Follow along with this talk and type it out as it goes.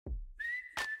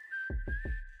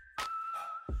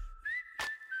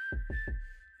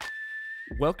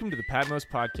Welcome to the Patmos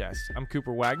Podcast. I'm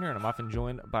Cooper Wagner, and I'm often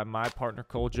joined by my partner,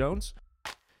 Cole Jones.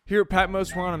 Here at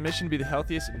Patmos, we're on a mission to be the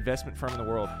healthiest investment firm in the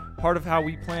world. Part of how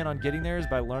we plan on getting there is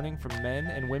by learning from men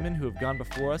and women who have gone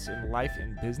before us in life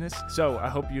and business. So I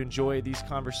hope you enjoy these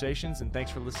conversations, and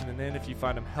thanks for listening in. If you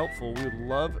find them helpful, we would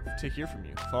love to hear from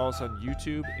you. Follow us on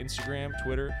YouTube, Instagram,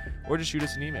 Twitter, or just shoot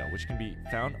us an email, which can be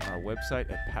found on our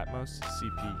website at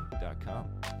patmoscp.com.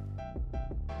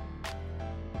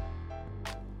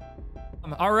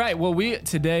 All right. Well, we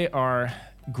today are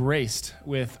graced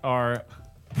with our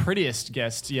prettiest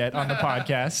guest yet on the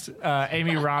podcast,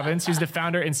 Amy Robbins, who's the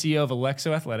founder and CEO of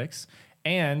Alexo Athletics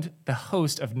and the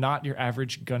host of Not Your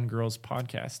Average Gun Girls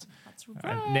podcast. That's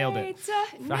right. I nailed it.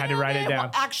 I had to write it down.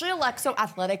 Well, actually, Alexo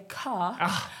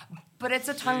Athletica, but it's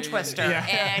a tongue twister.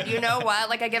 Yeah. And you know what?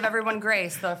 Like, I give everyone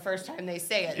grace the first time they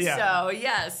say it. Yeah. So,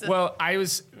 yes. Well,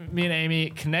 me and Amy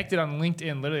connected on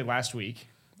LinkedIn literally last week,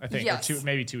 I think, Yes. or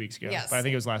maybe 2 weeks ago. Yes. But I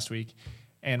think it was last week.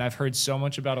 And I've heard so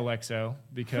much about Alexo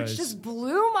because... Which just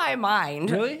blew my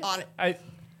mind. Really?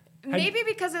 Maybe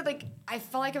because of, like, I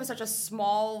felt like it was such a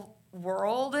small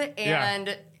world.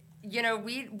 And, you know,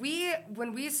 we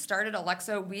when we started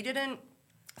Alexo, we didn't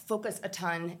focus a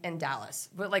ton in Dallas.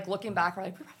 But, like, looking back, we're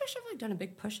like, we probably should have, like, done a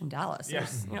big push in Dallas.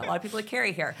 There's, you know, a lot of people that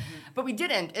carry here. But we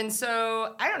didn't. And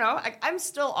so, I don't know. I'm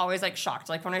still always, like, shocked.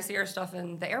 Like, when I see our stuff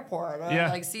in the airport or,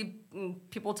 like, see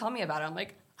people tell me about it, I'm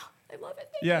like, I love it.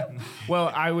 Thank you.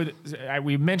 Well,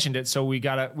 we mentioned it, so we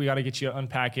gotta get you to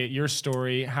unpack it. Your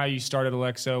story, how you started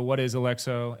Alexo, what is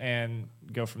Alexo, and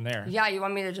go from there. Yeah, you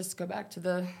want me to just go back to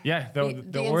the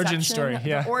origin story.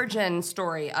 Yeah, the origin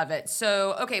story of it.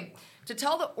 So, okay, to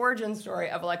tell the origin story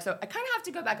of Alexo, I kind of have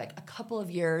to go back like a couple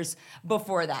of years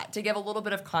before that to give a little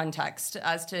bit of context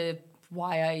as to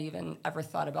why I even ever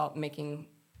thought about making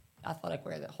athletic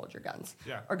wear that hold your guns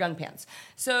or gun pants.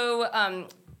 So,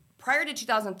 prior to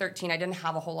 2013, I didn't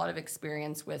have a whole lot of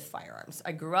experience with firearms.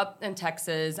 I grew up in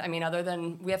Texas. I mean, other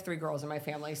than we have 3 girls in my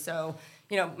family. So,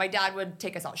 you know, my dad would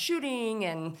take us out shooting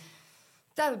and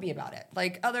that would be about it.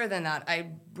 Like, other than that, I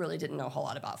really didn't know a whole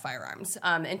lot about firearms.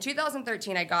 In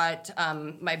 2013, I got,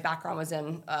 my background was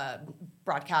in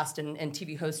broadcast and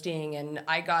TV hosting, and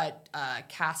I got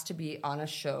cast to be on a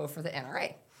show for the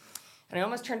NRA. And I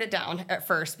almost turned it down at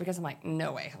first because I'm like,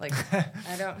 no way. Like,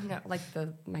 I don't know. Like,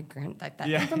 that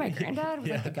thing for my granddad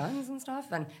with like the guns and stuff.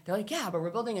 And they're like, yeah, but we're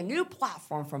building a new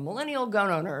platform for millennial gun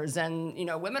owners. And, you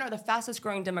know, women are the fastest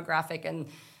growing demographic. And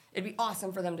it'd be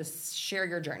awesome for them to share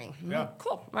your journey. Yeah.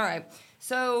 Cool. All right.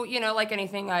 So, you know, like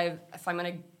anything, if I'm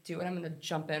going to do it, I'm going to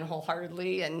jump in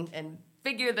wholeheartedly and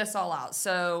figure this all out.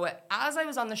 So as I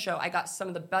was on the show, I got some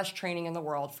of the best training in the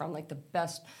world from like the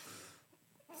best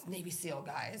Navy SEAL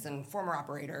guys and former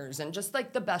operators and just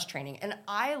like the best training. And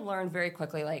I learned very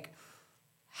quickly, like,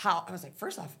 how I was like,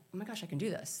 first off, oh my gosh, I can do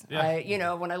this. Yeah. You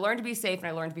know, when I learned to be safe and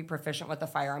I learned to be proficient with the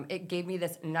firearm, it gave me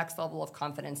this next level of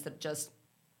confidence that just,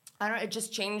 it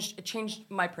just changed. It changed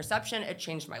my perception. It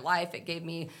changed my life. It gave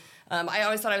me, I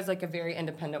always thought I was like a very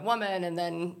independent woman. And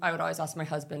then I would always ask my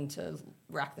husband to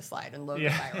rack the slide and load the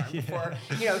firearm before,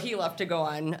 you know, he left to go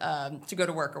on, to go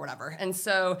to work or whatever. And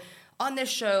so on this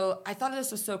show, I thought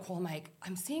this was so cool. I'm like,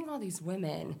 I'm seeing all these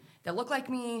women that look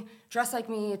like me, dress like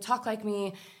me, talk like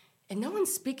me, and no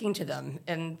one's speaking to them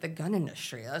in the gun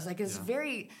industry. I was like, it's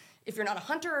very, if you're not a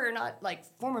hunter or not like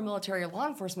former military or law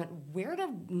enforcement, where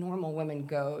do normal women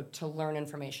go to learn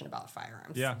information about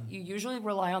firearms? Yeah. You usually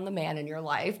rely on the man in your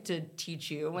life to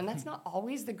teach you, and that's not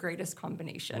always the greatest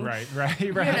combination. Right.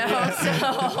 You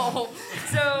know?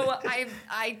 So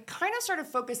I kind of started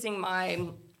focusing my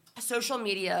social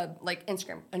media, like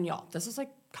Instagram, and y'all, this is like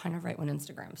kind of right when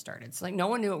Instagram started. So like no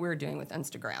one knew what we were doing with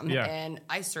Instagram, and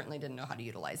I certainly didn't know how to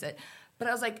utilize it. But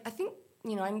I was like, I think,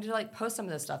 you know, I need to like post some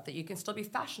of this stuff that you can still be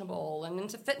fashionable and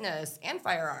into fitness and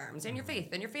firearms and your faith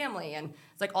and your family, and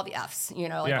it's like all the F's, you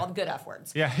know, like all the good F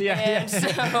words. So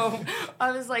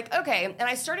I was like, okay, and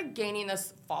I started gaining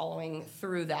this following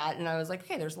through that, and I was like,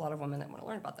 okay, there's a lot of women that want to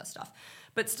learn about this stuff.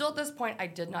 But still at this point, I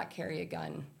did not carry a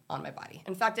gun on my body.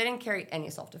 In fact, I didn't carry any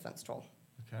self-defense tool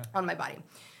on my body.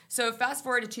 So fast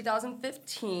forward to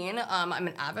 2015, I'm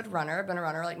an avid runner. I've been a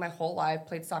runner like my whole life,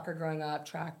 played soccer growing up,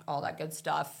 track, all that good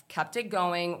stuff, kept it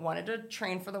going, wanted to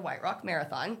train for the White Rock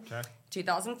Marathon.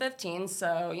 2015,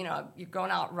 so, you know, you're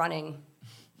going out running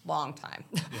long time.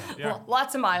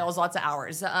 Lots of miles, lots of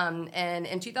hours. And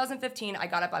in 2015, I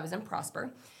got up, I was in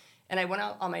Prosper, and I went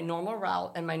out on my normal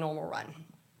route and my normal run.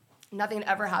 Nothing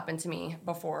ever happened to me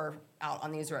before out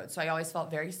on these roads, so I always felt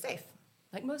very safe.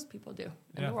 Like most people do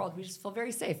in the world. We just feel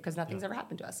very safe because nothing's ever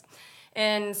happened to us.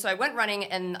 And so I went running,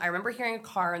 and I remember hearing a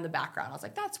car in the background. I was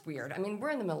like, that's weird. I mean,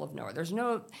 we're in the middle of nowhere. There's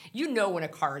no, when a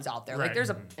car is out there. Like, there's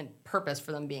a purpose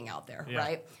for them being out there,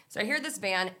 right? So I hear this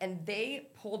van, and they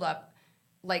pulled up,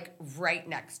 like, right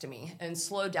next to me and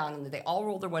slowed down, and they all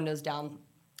rolled their windows down.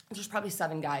 There's probably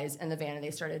 7 guys in the van, and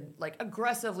they started, like,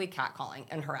 aggressively catcalling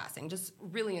and harassing, just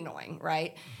really annoying,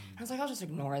 right? And I was like, I'll just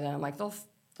ignore them. Like,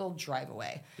 they'll drive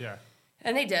away. Yeah.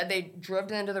 And they did. They drove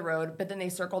to the end of the road, but then they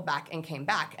circled back and came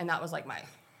back. And that was like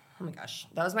oh my gosh,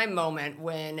 that was my moment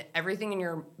when everything in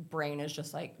your brain is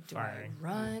just like, do Firing. I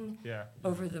run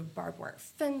over the barbed wire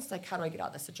fence? Like, how do I get out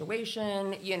of this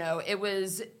situation? You know, it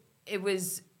was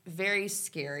very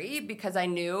scary because I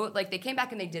knew, like, they came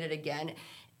back and they did it again.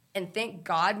 And thank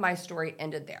God my story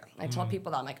ended there. I tell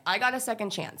people that, I'm like, I got a second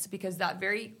chance, because that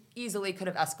very easily could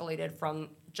have escalated from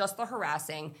just the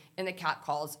harassing and the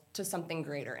catcalls to something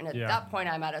greater. And at that point,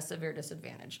 I'm at a severe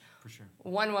disadvantage. For sure.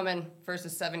 1 woman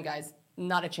versus 7 guys,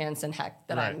 not a chance in heck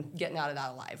that I'm getting out of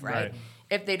that alive, right?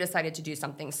 If they decided to do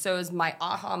something. So is my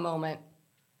aha moment,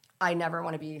 I never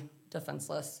want to be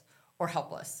defenseless or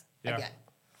helpless again.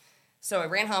 So I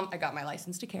ran home. I got my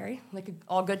license to carry, like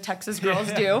all good Texas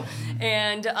girls do.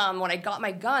 And when I got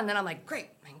my gun, then I'm like, great,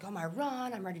 I can go on my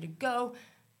run. I'm ready to go.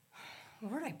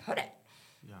 Where do I put it?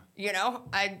 Yeah. You know,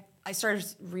 I started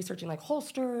researching, like,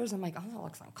 holsters. I'm like, oh, that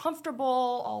looks uncomfortable.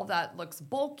 All of that looks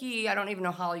bulky. I don't even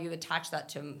know how you attach that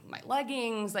to my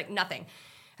leggings, like nothing.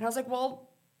 And I was like, well,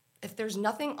 if there's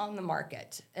nothing on the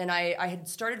market, and I had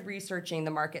started researching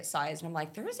the market size, and I'm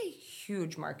like, there is a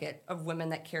huge market of women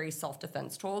that carry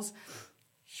self-defense tools,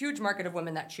 huge market of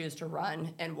women that choose to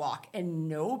run and walk, and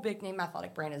no big name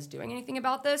athletic brand is doing anything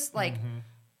about this. Like,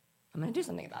 I'm going to do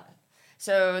something about it.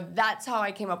 So that's how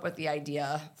I came up with the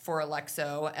idea for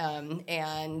Alexo,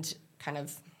 and kind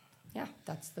of,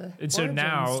 that's the And so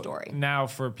story. Now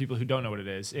for people who don't know what it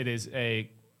is a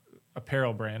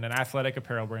apparel brand, an athletic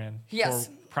apparel brand for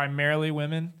primarily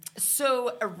women.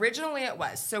 So originally it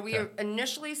was. So we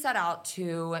initially set out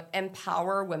to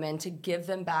empower women, to give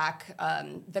them back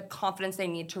the confidence they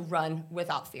need to run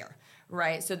without fear,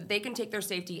 right? So that they can take their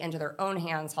safety into their own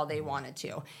hands how they wanted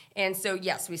to. And so,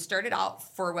 yes, we started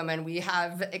out for women. We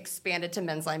have expanded to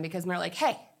men's line because we're like,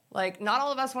 hey, like, not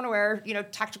all of us want to wear,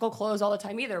 tactical clothes all the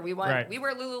time either. We wear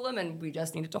Lululemon. We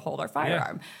just needed to hold our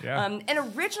firearm.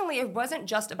 And originally, it wasn't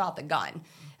just about the gun.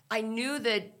 I knew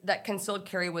that concealed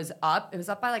carry was up. It was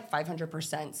up by like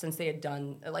 500% since they had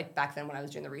done, like, back then when I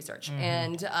was doing the research.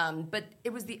 And but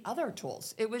it was the other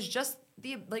tools. It was just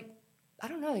the, like, I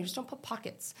don't know. They just don't put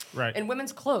pockets in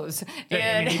women's clothes.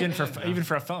 And I mean, even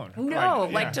for a phone. No,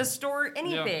 like to store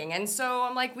anything. Yeah. And so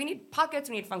I'm like, we need pockets,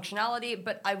 we need functionality,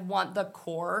 but I want the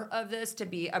core of this to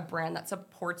be a brand that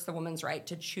supports the woman's right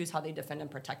to choose how they defend and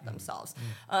protect themselves.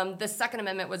 The Second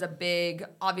Amendment was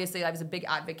obviously I was a big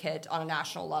advocate on a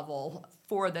national level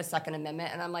for the Second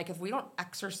Amendment. And I'm like, if we don't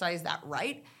exercise that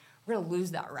right, we're going to lose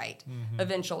that right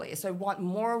eventually. So I want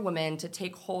more women to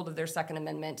take hold of their Second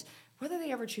Amendment, whether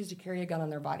they ever choose to carry a gun on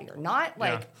their body or not.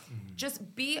 Like,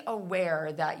 just be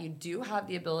aware that you do have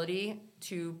the ability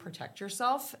to protect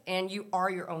yourself, and you are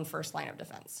your own first line of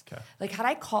defense. Okay. Like, had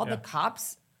I called the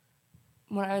cops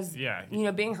when I was,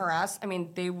 being harassed, I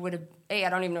mean, they would have, I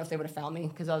don't even know if they would have found me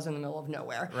because I was in the middle of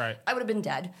nowhere. Right. I would have been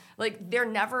dead. Like, they're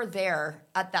never there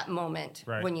at that moment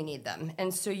when you need them.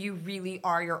 And so you really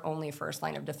are your only first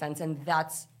line of defense, and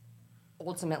that's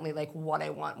ultimately, like, what I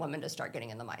want women to start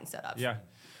getting in the mindset of. Yeah.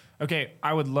 Okay,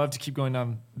 I would love to keep going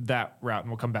down that route, and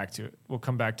we'll come back to it. We'll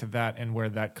come back to that and where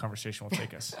that conversation will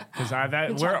take us, because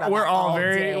we're all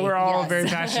very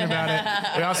passionate about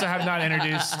it. We also have not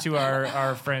introduced to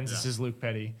our friends. This is Luke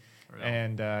Petty,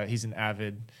 and he's an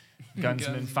avid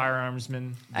gunsman,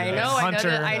 firearmsman.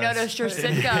 Hunter. I noticed your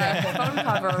Sitka phone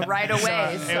cover right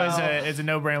away. So. It's a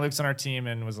no-brainer. Luke's on our team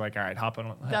and was like, all right, hop in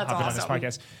on this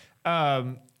podcast.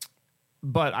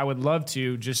 But I would love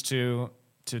to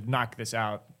knock this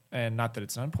out. And not that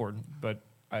it's not important, but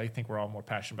I think we're all more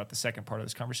passionate about the second part of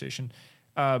this conversation.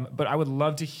 But I would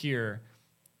love to hear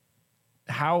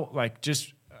how, like,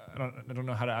 I don't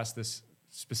know how to ask this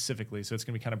specifically, so it's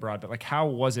going to be kind of broad, but, like, how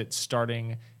was it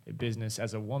starting a business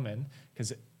as a woman?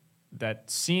 Because that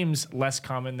seems less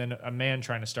common than a man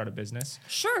trying to start a business.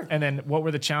 Sure. And then what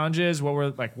were the challenges?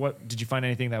 What did you find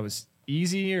anything that was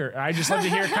easy? Or I just love to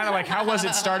hear kind of like, how was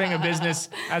it starting a business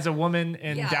as a woman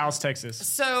in Dallas, Texas?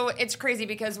 So it's crazy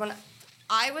because when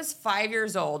I was 5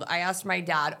 years old, I asked my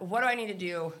dad, what do I need to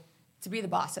do to be the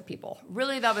boss of people?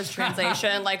 Really, that was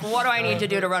translation. Like, what do I need to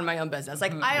do to run my own business?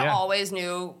 Like, I always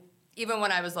knew, even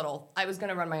when I was little, I was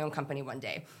going to run my own company one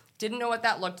day. didn't know what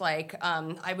that looked like.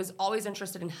 I was always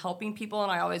interested in helping people,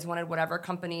 and I always wanted whatever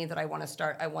company that I want to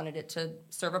start, I wanted it to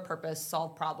serve a purpose,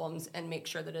 solve problems, and make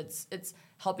sure that it's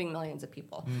helping millions of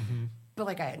people. But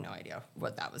like I had no idea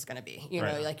what that was going to be. You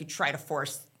know, like you try to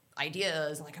force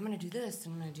ideas, like I'm going to do this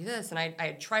and I'm going to do this, and I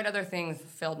had tried other things,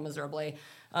 failed miserably,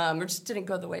 or just didn't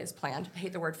go the way as planned. I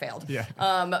hate the word failed.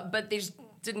 But they just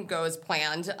didn't go as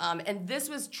planned. And this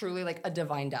was truly like a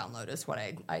divine download, is what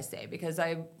I say, because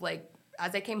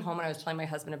as I came home and I was telling my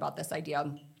husband about this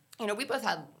idea, you know, we both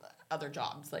had other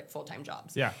jobs, like full-time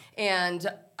jobs. And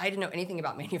I didn't know anything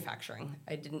about manufacturing.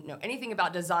 I didn't know anything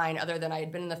about design other than I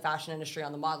had been in the fashion industry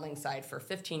on the modeling side for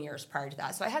 15 years prior to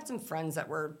that. So I had some friends that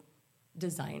were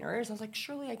designers. I was like,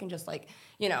 surely I can just like,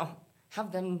 you know,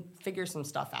 have them figure some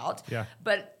stuff out.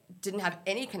 But didn't have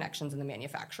any connections in the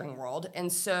manufacturing world.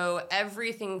 And so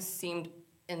everything seemed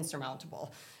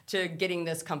insurmountable to getting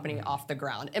this company off the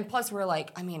ground. And plus we're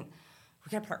like, I mean, we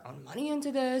got to put our own money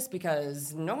into this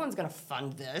because no one's going to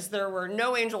fund this. There were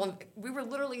no angel. We were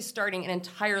literally starting an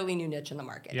entirely new niche in the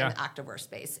market, in the activewear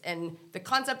space. And the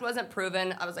concept wasn't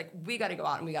proven. I was like, we got to go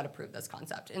out and we got to prove this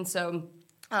concept. And so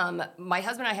my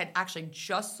husband and I had actually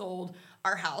just sold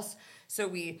our house. So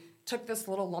we took this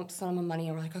little lump sum of money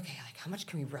and we're like, okay, like how much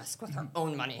can we risk with our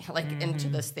own money, like into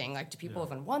this thing? Like, do people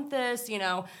even want this, you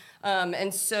know?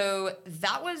 And so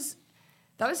that was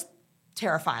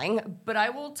terrifying. But I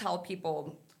will tell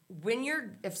people,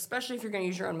 especially if you're going to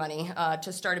use your own money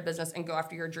to start a business and go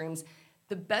after your dreams,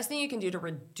 the best thing you can do to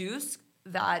reduce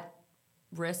that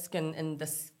risk and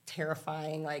this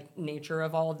terrifying like nature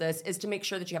of all of this is to make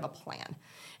sure that you have a plan.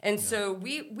 And so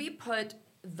we put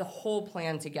the whole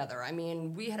plan together. I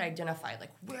mean, we had identified like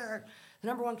where the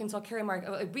number one concealed-carry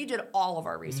market. Like, we did all of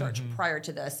our research prior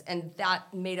to this, and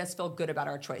that made us feel good about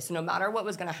our choice. So no matter what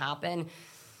was going to happen,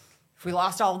 if we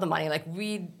lost all of the money, like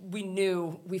we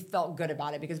knew, we felt good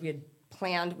about it because we had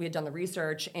planned, we had done the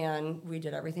research, and we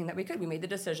did everything that we could. We made the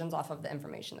decisions off of the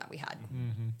information that we had.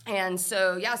 And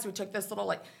so, so we took this little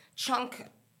like chunk,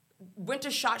 went to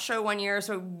SHOT Show one year,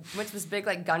 so went to this big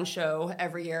like gun show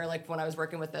every year, like when I was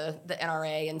working with the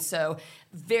NRA. And so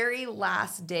very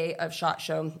last day of SHOT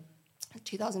Show,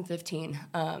 2015,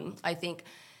 I think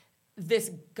this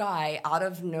guy out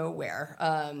of nowhere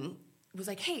was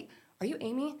like, hey, are you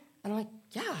Amy? And I'm like,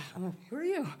 yeah. I'm like, who are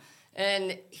you?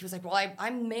 And he was like, well,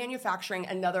 I'm manufacturing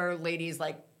another lady's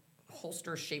like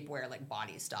holster shapewear, like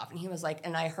body stuff. And he was like,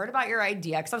 and I heard about your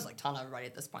idea, because I was like telling everybody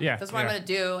at this point, this is what I'm going to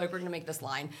do. Like, we're going to make this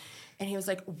line. And he was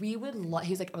like,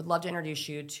 he's like, I would love to introduce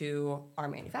you to our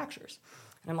manufacturers.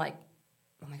 And I'm like,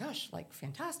 oh my gosh, like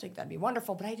fantastic. That'd be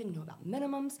wonderful. But I didn't know about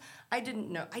minimums. I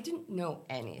didn't know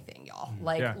anything, y'all.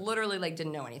 Like literally like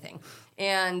didn't know anything.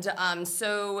 And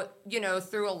so, you know,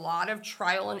 through a lot of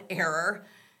trial and error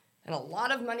and a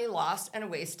lot of money lost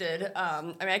and wasted, I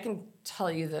mean, I can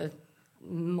tell you the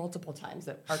multiple times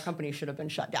that our company should have been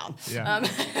shut down.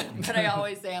 But I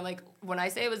always say, I'm like, when I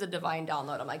say it was a divine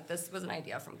download, I'm like, this was an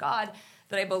idea from God,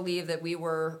 that I believe that we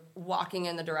were walking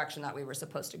in the direction that we were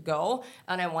supposed to go.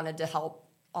 And I wanted to help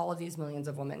all of these millions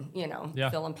of women, you know,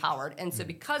 feel empowered. And so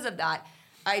because of that,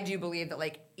 I do believe that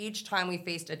like each time we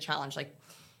faced a challenge, like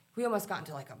we almost got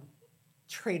into like a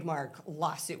trademark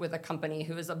lawsuit with a company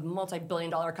who is a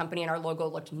multi-billion-dollar company, and our logo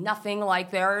looked nothing like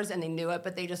theirs, and they knew it,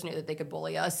 but they just knew that they could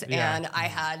bully us. And I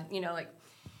had, you know, like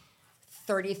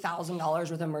 $30,000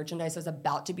 worth of merchandise was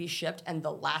about to be shipped, and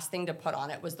the last thing to put on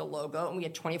it was the logo, and we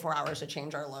had 24 hours to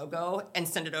change our logo and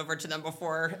send it over to them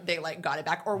before they like got it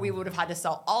back, or we would have had to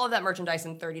sell all of that merchandise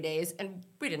in 30 days, and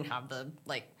we didn't have the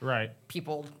like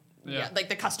people, like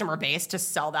the customer base to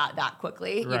sell that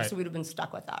quickly. So we'd have been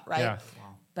stuck with that, right?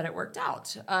 But it worked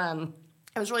out.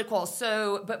 It was really cool.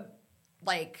 So, but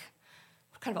like,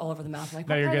 kind of all over the map. Like,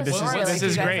 no, you're good. This is you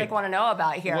guys, great. Like, want to know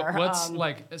about here? What's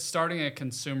like starting a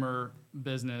consumer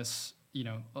business? You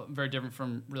know, very different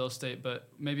from real estate. But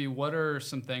maybe what are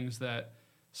some things that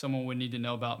someone would need to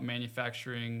know about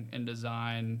manufacturing and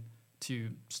design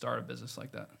to start a business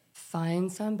like that? Find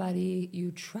somebody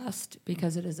you trust,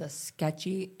 because it is a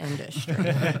sketchy industry.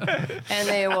 And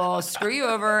they will screw you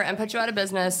over and put you out of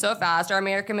business so fast. Our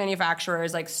American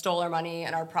manufacturers like stole our money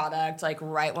and our product like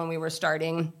right when we were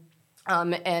starting.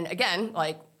 And again,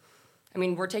 like, I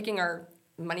mean, we're taking our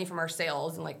money from our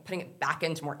sales and like putting it back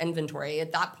into more inventory.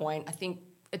 At that point, I think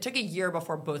it took a year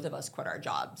before both of us quit our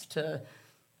jobs to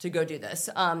go do this.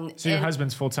 So your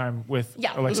husband's full-time with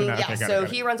Alexa now? Okay, so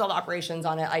he runs all the operations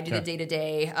on it. I do the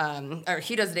day-to-day, or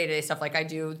he does the day-to-day stuff. Like I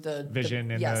do the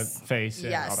vision and the face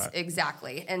and all that.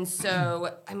 Exactly. And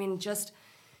so, I mean,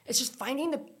 it's just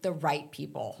finding the right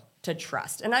people to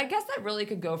trust. And I guess that really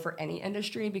could go for any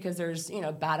industry because there's,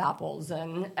 bad apples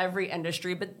in every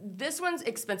industry. But this one's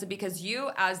expensive because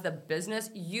you, as the business,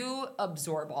 you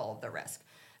absorb all of the risk.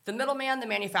 The middleman, the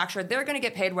manufacturer, they're going to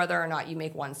get paid whether or not you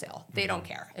make one sale. They don't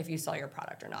care if you sell your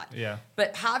product or not. Yeah.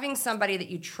 But having somebody that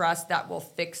you trust that will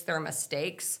fix their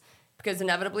mistakes, because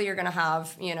inevitably you're going to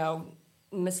have,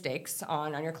 mistakes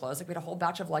on your clothes. Like we had a whole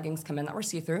batch of leggings come in that were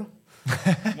see-through.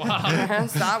 Wow.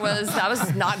 So that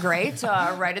was not great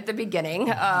right at the beginning.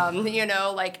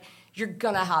 You're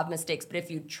gonna have mistakes, but if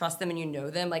you trust them and you know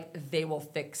them, they will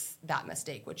fix that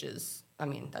mistake, which is,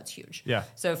 that's huge. Yeah.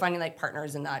 So finding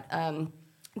partners in that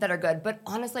that are good. But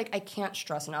honestly, I can't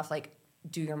stress enough,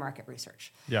 do your market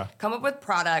research. Yeah. Come up with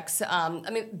products.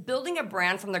 Building a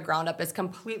brand from the ground up is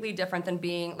completely different than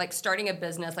being starting a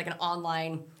business, an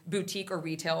online boutique or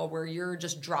retail where you're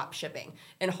just drop shipping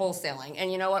and wholesaling.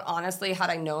 And you know what? Honestly,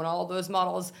 had I known all those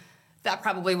models, that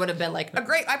probably would have been I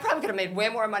probably could have made way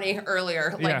more money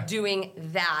earlier, doing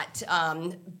that.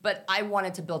 But I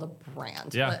wanted to build a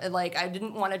brand. Yeah. I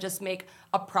didn't want to just make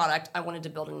a product. I wanted to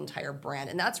build an entire brand.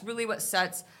 And that's really what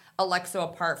sets Alexo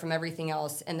apart from everything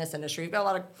else in this industry. We've got a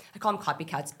lot of, I call them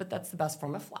copycats, but that's the best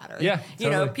form of flattery. Yeah,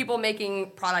 totally. People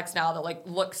making products now that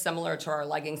look similar to our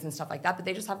leggings and stuff like that, but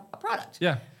they just have a product.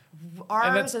 Yeah.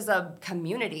 Ours is a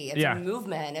community. It's a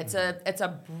movement. It's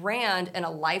a brand and a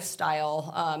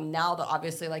lifestyle now that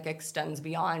obviously extends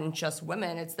beyond just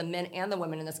women. It's the men and the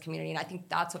women in this community, and I think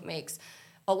that's what makes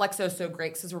Alexo so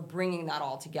great because we're bringing that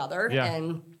all together. Yeah.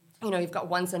 And you've got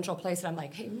one central place, and I'm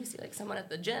like, hey, when you see someone at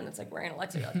the gym, it's wearing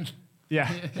Alexo. Yeah,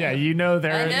 they're. I know.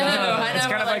 It's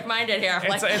kind of like-minded here.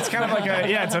 It's kind of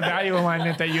it's a value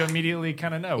alignment that you immediately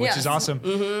kind of know, which is awesome.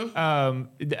 Mm-hmm.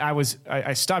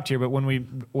 I stopped here, but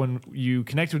when you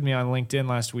connected with me on LinkedIn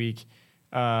last week,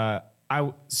 I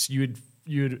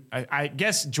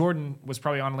guess Jordan was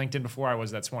probably on LinkedIn before I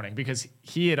was that morning because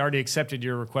he had already accepted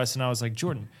your request, and I was like,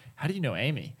 Jordan, how do you know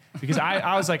Amy? Because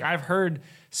I was I've heard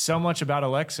so much about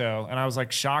Alexo, and I was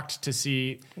shocked to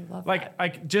see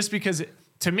just because.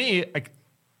 To me,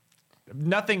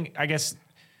 nothing. I guess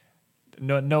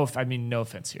no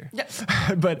offense here. Yeah.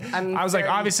 But I was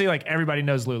obviously everybody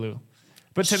knows Lulu,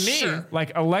 but to me,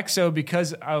 Alexo,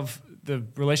 because of the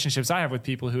relationships I have with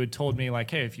people who had told me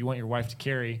hey, if you want your wife to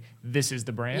carry, this is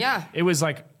the brand. Yeah. It was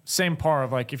same par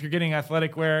of if you're getting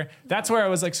athletic wear, that's where I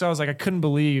was so I was I couldn't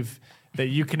believe that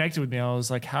you connected with me. I was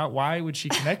why would she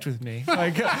connect with me? I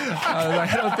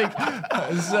don't think.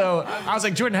 So I was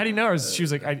Jordan, how do you know her? She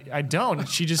was I don't.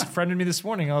 She just friended me this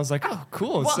morning. I was oh,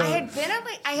 cool. Well, so, I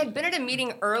had been at a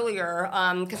meeting earlier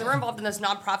because we're involved in this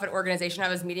nonprofit organization I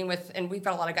was meeting with, and we've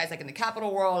got a lot of guys in the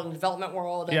capital world and development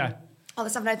world and all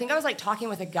this stuff. And I think I was talking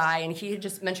with a guy, and he had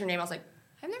just mentioned her name. I was I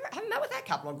haven't met with that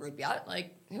capital group yet.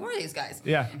 Who are these guys?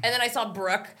 Yeah. And then I saw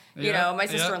Brooke, my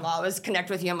sister-in-law was connect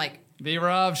with you. I'm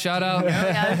V-Rob, shout out.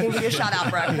 Yeah, I can give you a shout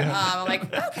out, Brooke. I'm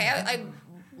okay,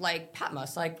 I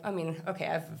Patmos. I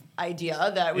have an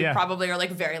idea that we probably are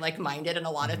very like-minded in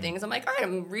a lot of things. I'm all right,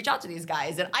 I'm gonna reach out to these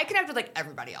guys. And I connect with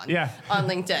everybody on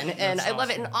LinkedIn. And I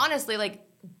love it. And honestly,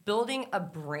 building a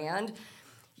brand,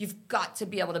 you've got to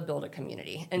be able to build a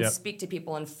community and speak to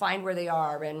people and find where they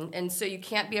are. And so you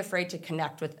can't be afraid to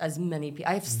connect with as many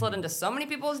people. I've slid into so many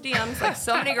people's DMs,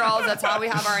 so many girls. That's how we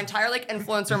have our entire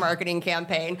influencer marketing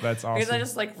campaign. That's awesome. Because I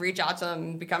just reach out to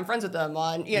them, become friends with them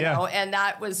on, you know, and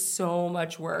that was so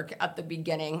much work at the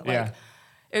beginning. It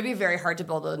would be very hard to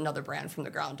build another brand from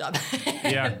the ground up.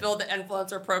 Build the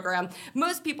influencer program.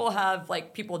 Most people have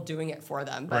people doing it for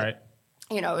them, but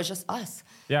it was just us.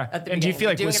 Yeah. And do you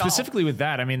feel specifically with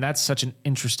that, that's such an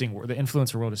interesting world. The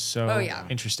influencer world is so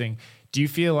interesting. Do you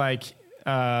feel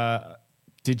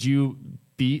did you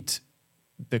beat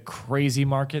the crazy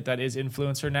market that is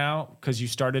influencer now because you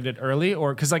started it early?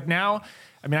 Or because now,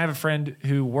 I have a friend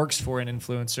who works for an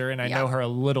influencer and I know her a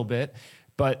little bit,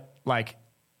 but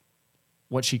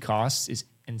what she costs is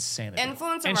insanity.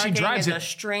 Influencer marketing is a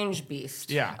strange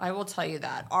beast. Yeah. I will tell you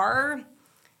that. Our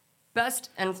best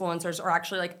influencers are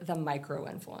actually the micro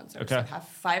influencers that have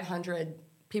 500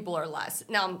 people or less.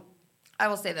 Now, I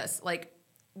will say this, I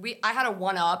had a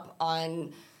one-up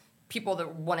on people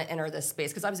that want to enter this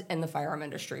space because I was in the firearm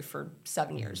industry for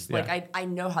 7 years. I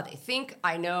know how they think.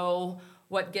 I know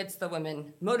what gets the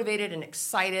women motivated and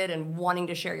excited and wanting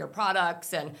to share your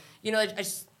products. And,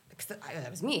 that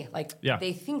was me.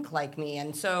 They think like me.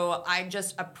 And so I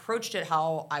just approached it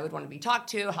how I would want to be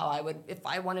talked to, how I would, if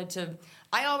I wanted to.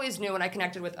 I always knew when I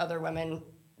connected with other women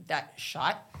that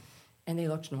shot, and they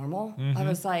looked normal. I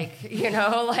was like,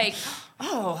 like,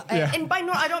 oh, and by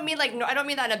I don't mean like, no, I don't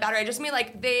mean that in a bad way. I just mean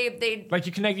like they like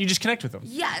you just connect with them.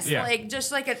 Yes, like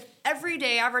just like an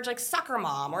everyday average like soccer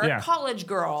mom or a college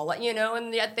girl,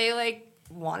 and yet they like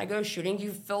want to go shooting.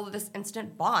 You feel this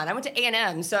instant bond. I went to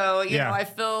A&M, so you know I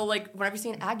feel like whenever you see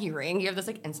an Aggie ring, you have this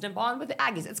like instant bond with the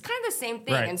Aggies. It's kind of the same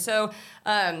thing, and so.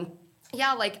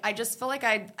 Like I just feel like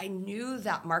I knew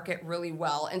that market really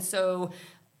well, and so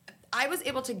I was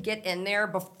able to get in there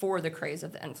before the craze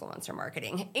of the influencer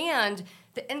marketing. And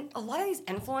a lot of these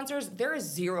influencers, there is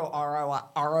zero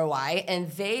ROI,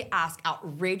 and they ask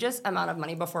outrageous amount of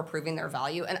money before proving their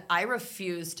value. And I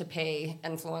refuse to pay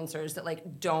influencers that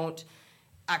like don't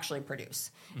actually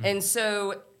produce. And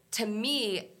so to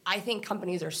me, I think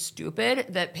companies are stupid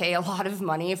that pay a lot of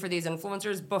money for these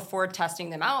influencers before testing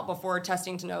them out, before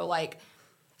testing to know like,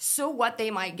 so what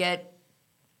they might get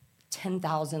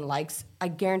 10,000 likes. I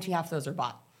guarantee half those are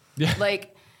bought. Yeah.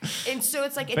 Like, and so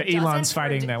it's like, but Elon's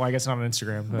fighting that. Well, I guess not on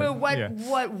Instagram. But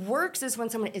what works is when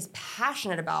someone is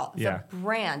passionate about the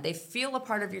brand. They feel a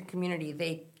part of your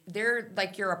community. They're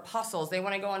like your apostles. They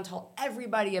want to go and tell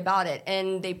everybody about it,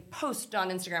 and they post on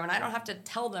Instagram. And I don't have to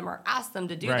tell them or ask them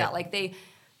to do that. Like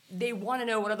they want to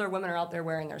know what other women are out there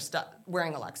wearing their stuff,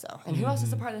 wearing Alexo, and who else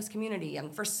is a part of this community.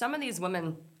 And for some of these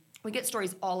women, we get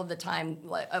stories all of the time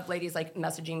of ladies like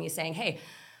messaging me saying, "Hey,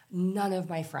 none of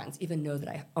my friends even know that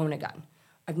I own a gun.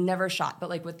 I've never shot, but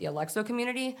like with the Alexo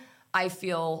community, I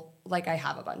feel like I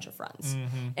have a bunch of friends."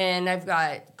 And I've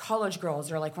got college girls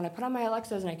that are like, when I put on my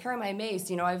Alexos and I carry my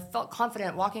mace, I've felt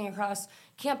confident walking across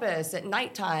campus at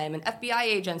nighttime, and FBI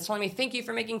agents telling me, "Thank you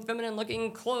for making feminine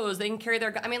looking clothes. They can carry their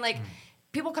gun." I mean, like,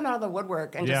 people come out of the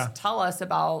woodwork and just tell us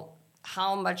about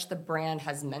how much the brand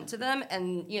has meant to them.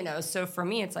 And, so for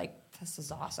me, it's like, this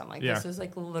is awesome. Like, this is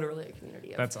like literally a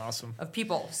community That's awesome. of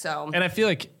people. So, and I feel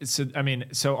like,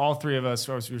 so all three of us,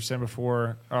 as we were saying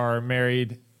before, are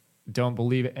married, don't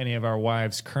believe any of our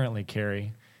wives currently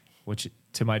carry, which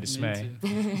to my dismay.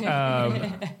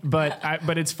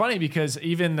 But it's funny because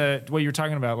even what you're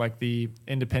talking about, like the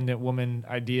independent woman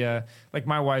idea, like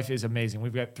my wife is amazing.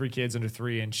 We've got 3 kids under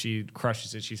 3 and she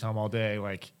crushes it. She's home all day.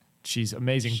 Like, she's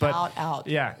amazing. Shout out.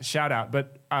 Yeah, shout out.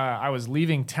 But I was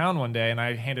leaving town one day and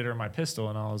I handed her my pistol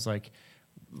and I was like,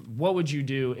 what would you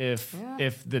do if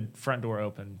the front door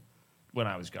opened when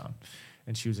I was gone?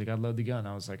 And she was like, "I'd load the gun."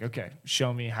 I was like, "Okay,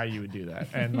 show me how you would do that."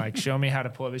 And like, show me how to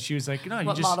pull it. But she was like, "No, you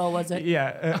what just..." What model was it?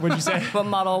 Yeah. What'd you say? What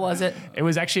model was it? It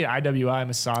was actually an IWI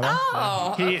Masada.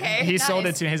 Oh, He sold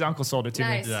it to me. His uncle sold it to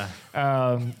me.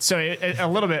 Yeah. So a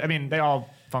little bit, I mean, they all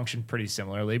function pretty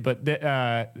similarly, but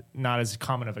not as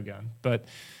common of a gun. But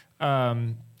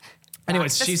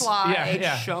anyways, she's...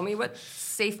 Yeah. Show me what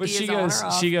safety is on or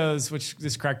off. She goes, which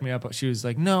this cracked me up. She was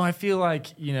like, "No, I feel like,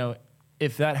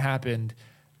 if that happened..."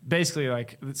 Basically,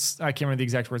 like, I can't remember the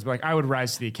exact words, but like, I would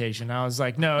rise to the occasion. I was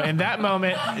like, no, in that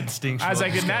moment, instinctual. I was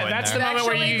like, that's the moment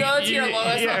where you go to your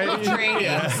lowest level of training.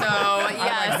 Yeah. So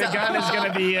yeah, the gun is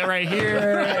going to be right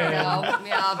here.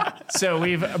 Yeah. So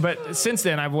but since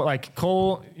then, I've like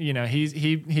Cole.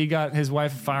 He got his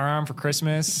wife a firearm for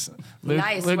Christmas.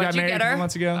 Nice. Luke What'd got you married get her? a few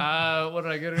months ago. What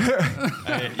did I get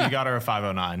her? You got her a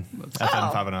 509.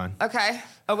 FN 509. Okay.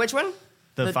 Oh, which one?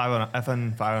 The 509.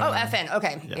 FN 509. Oh, FN.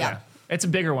 Okay. Yeah. It's a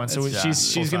bigger one, so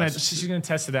she's gonna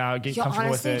test it out, get comfortable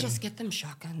honestly, with it. Just get them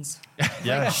shotguns.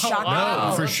 Yeah, Shotguns.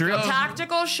 No, for sure.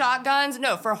 Tactical shotguns.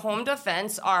 No, for home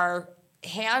defense are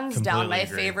hands down my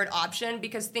agree. favorite option,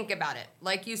 because think about it.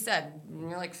 Like you said,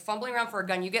 you're like fumbling around for a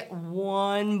gun. You get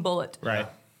one bullet. Right.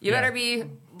 You better be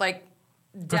like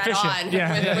dead Proficient.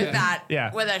 on with that.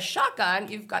 Yeah. With a shotgun,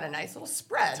 you've got a nice little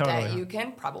spread that you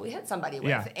can probably hit somebody with.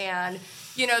 Yeah. And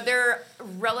they're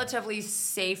relatively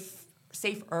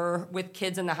safer with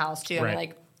kids in the house too. I mean,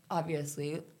 like,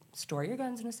 obviously store your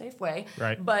guns in a safe way.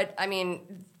 Right. But I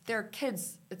mean, they're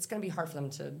kids. It's going to be hard for them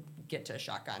to get to a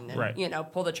shotgun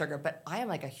and pull the trigger. But I am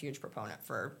like a huge proponent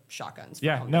for shotguns.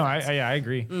 For home defense. I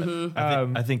agree.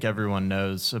 Mm-hmm. I think everyone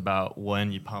knows about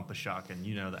when you pump a shotgun.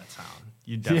 You know that sound.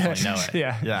 You definitely know it.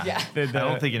 Yeah. I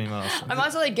don't think anyone else. I'm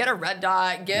also like, get a red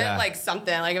dot, get like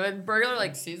something. Like if a burglar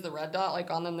like sees the red dot like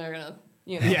on them, they're gonna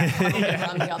probably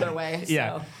run the other way.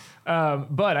 Yeah. So.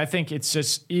 But I think it's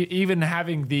just even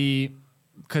having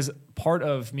because part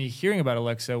of me hearing about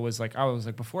Alexa was like, I was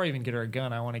like, before I even get her a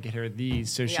gun, I want to get her these.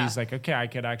 So she's like, okay, I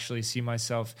could actually see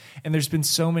myself. And there's been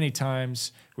so many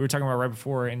times we were talking about right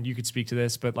before, and you could speak to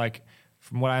this, but like,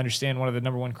 from what I understand, one of the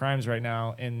number 1 crimes right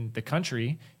now in the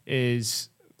country is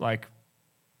like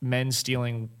men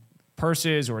stealing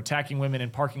purses or attacking women in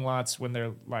parking lots when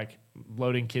they're like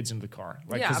loading kids into the car.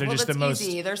 Like, yeah, because they're just the most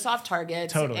easy. They're soft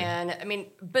targets. Totally. And I mean,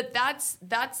 but that's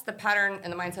the pattern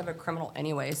and the mindset of a criminal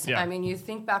anyways. Yeah. I mean, you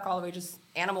think back all the way just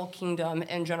Animal Kingdom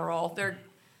in general.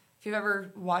 If you've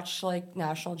ever watched like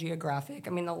National Geographic,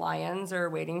 I mean, the lions are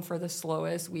waiting for the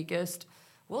slowest, weakest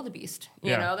wildebeest.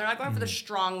 You know, they're not going for the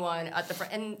strong one at the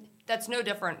front. And that's no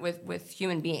different with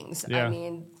human beings. Yeah. I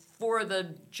mean, for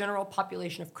the general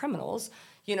population of criminals,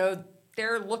 you know,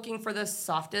 they're looking for the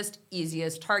softest,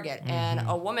 easiest target. And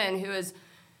a woman who is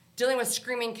dealing with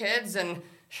screaming kids and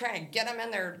trying to get them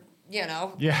in there, you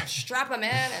know, strap them in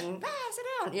and sit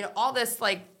down, you know, all this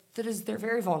like, they're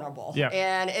very vulnerable. Yeah.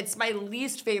 And it's my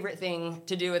least favorite thing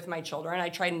to do with my children. I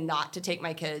try not to take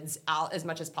my kids out as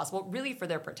much as possible, really for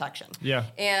their protection. Yeah.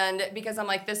 And because I'm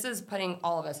like, this is putting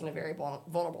all of us in a very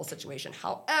vulnerable situation.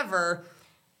 However,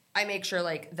 I make sure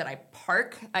like that I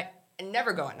park. I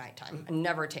never go at nighttime. I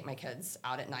never take my kids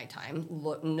out at nighttime.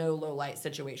 No low light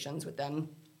situations with them.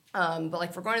 But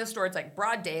like if we're going to the store, it's like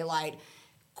broad daylight,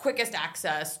 quickest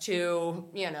access to,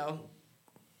 you know,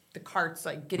 the carts,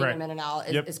 like getting them in and out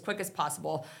as quick as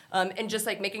possible. And just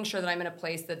like making sure that I'm in a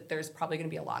place that there's probably going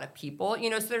to be a lot of people, you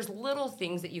know, so there's little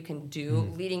things that you can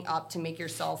do leading up to make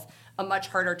yourself a much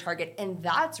harder target. And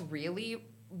that's really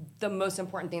the most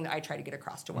important thing that I try to get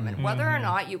across to women. Whether or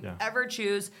not you ever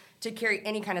choose to carry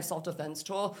any kind of self-defense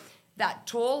tool, that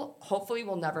tool hopefully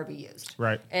will never be used.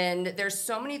 Right. And there's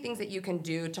so many things that you can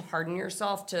do to harden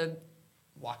yourself to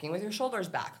walking with your shoulders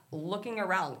back, looking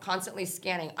around, constantly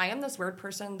scanning. I am this weird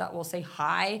person that will say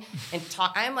hi and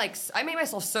talk. I made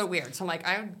myself so weird. So I'm like,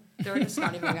 they're just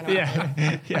not even going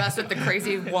to mess with the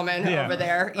crazy woman over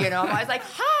there. You know, I'm always like,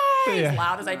 hi, as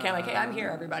loud as I can. Like, hey, I'm here,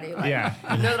 everybody. Like,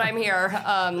 know that I'm here.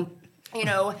 You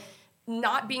know,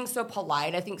 not being so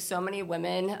polite. I think so many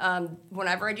women,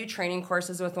 whenever I do training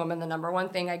courses with women, the number one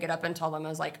thing I get up and tell them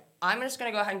is like, I'm just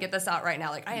going to go ahead and get this out right now.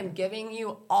 Like, I am giving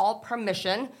you all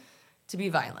permission to be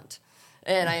violent.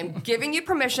 And I am giving you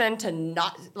permission to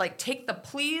not like take the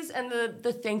please and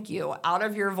the thank you out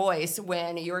of your voice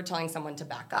when you're telling someone to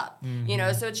back up. You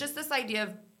know, so it's just this idea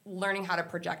of learning how to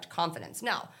project confidence.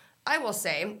 Now, I will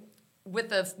say with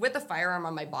the firearm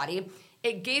on my body,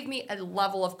 it gave me a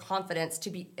level of confidence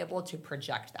to be able to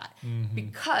project that.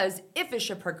 Because if it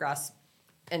should progress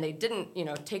and they didn't, you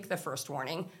know, take the first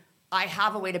warning, I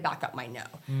have a way to back up my no.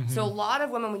 So a lot of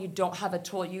women, when you don't have a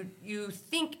tool, you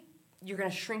think you're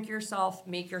going to shrink yourself,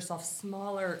 make yourself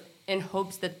smaller in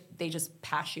hopes that they just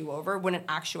pass you over, when in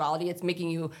actuality, it's making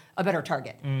you a better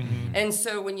target. And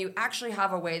so when you actually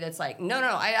have a way that's like, no,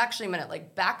 I actually meant it,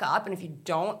 like back up, and if you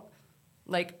don't,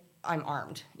 like, I'm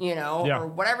armed, you know, or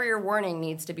whatever your warning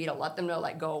needs to be to let them know,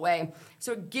 like, go away.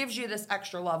 So it gives you this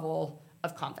extra level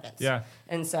of confidence. Yeah.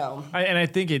 And so. I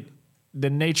think the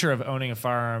nature of owning a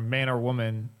firearm, man or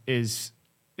woman, is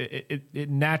it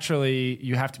naturally,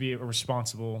 you have to be a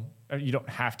responsible. You don't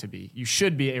have to be. You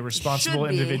should be a responsible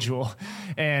individual.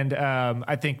 And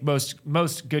I think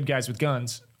most good guys with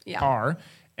guns are.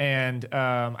 And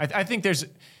I think there's...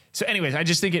 So anyways, I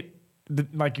just think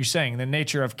like you're saying, the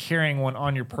nature of carrying one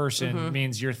on your person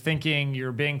means you're thinking,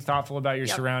 you're being thoughtful about your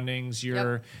surroundings,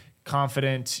 you're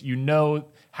confident, you know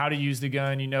how to use the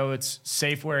gun, you know it's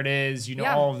safe where it is, you know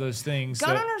all of those things.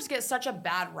 Gun owners get such a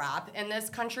bad rap in this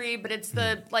country, but it's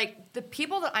the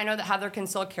people that I know that have their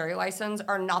concealed carry license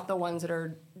are not the ones that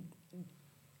are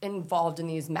involved in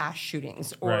these mass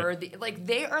shootings, or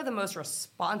they are the most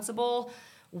responsible,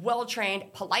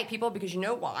 well-trained, polite people, because you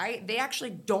know why? They actually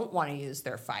don't want to use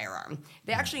their firearm.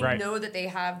 They actually know that they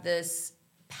have this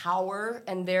power,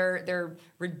 and they're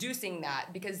reducing that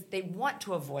because they want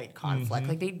to avoid conflict.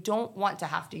 Like, they don't want to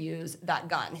have to use that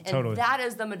gun. And that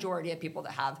is the majority of people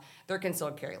that have their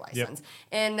concealed carry license.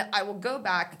 And I will go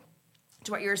back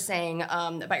to what you were saying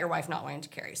about your wife not wanting to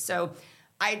carry. So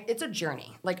it's a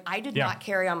journey. Like, I did not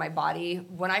carry on my body.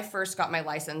 When I first got my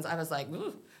license, I was like,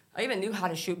 ooh, I even knew how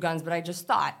to shoot guns, but I just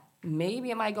thought, maybe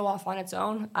it might go off on its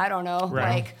own. I don't know.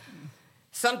 Like,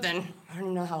 something. I don't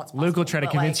even know how it's possible. Luke will try to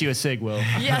convince you a SIG will.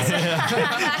 Yes.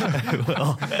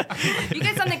 You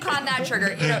get something caught in that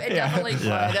trigger, you know, it definitely could.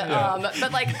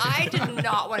 But like, I did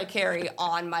not want to carry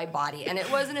on my body. And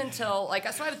it wasn't until, like,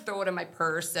 so I would throw it in my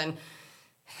purse, and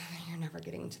you're never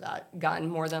getting to that gun,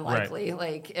 more than likely,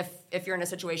 like, if you're in a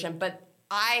situation. But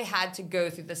I had to go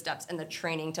through the steps and the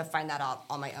training to find that out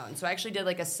on my own. So I actually did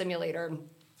like a simulator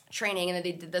training, and then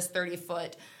they did this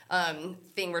 30-foot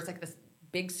thing where it's like this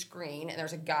big screen, and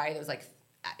there's a guy that was like,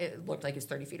 it looked like he's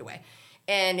 30 feet away.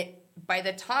 And by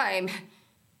the time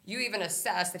you even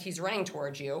assess that he's running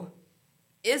towards you,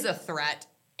 is a threat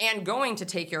and going to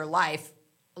take your life,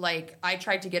 like, I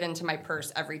tried to get into my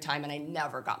purse every time, and I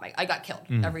never got I got killed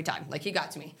every time. Like, he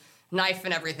got to me. knife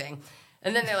and everything.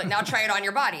 And then they're like, now try it on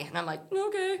your body. And I'm like,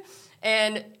 okay.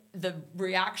 And the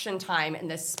reaction time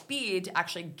and the speed to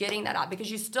actually getting that out,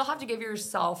 because you still have to give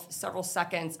yourself several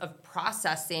seconds of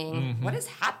processing what is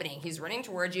happening. He's running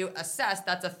towards you, assess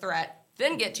that's a threat,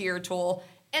 then get to your tool,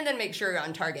 and then make sure you're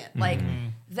on target. Like,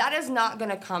 that is not going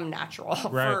to come natural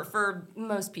for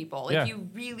most people. Like, you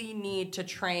really need to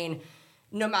train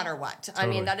no matter what. Totally. I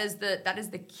mean, that is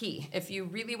the key. If you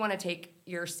really want to take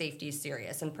your safety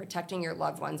serious and protecting your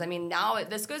loved ones. I mean, now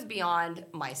this goes beyond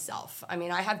myself. I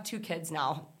mean, I have 2 kids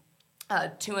now,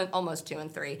 almost 2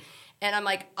 and 3. And I'm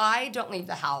like, I don't leave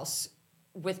the house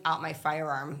without my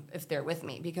firearm if they're with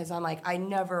me, because I'm like, I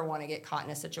never want to get caught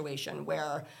in a situation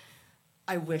where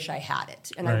I wish I had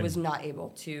it and I was not able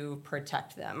to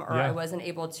protect them, or I wasn't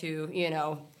able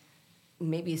to,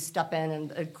 maybe step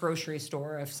in a grocery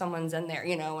store if someone's in there,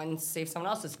 and save someone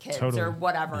else's kids or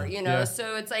whatever,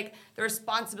 So it's like the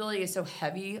responsibility is so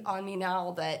heavy on me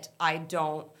now that I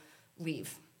don't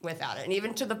leave without it. And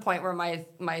even to the point where my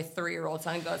 3-year-old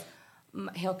son goes,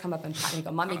 he'll come up and pat me and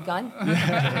go, "Mommy, gun?"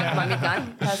 "Mommy,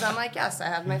 gun?" Because I'm like, yes, I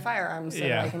have my firearms so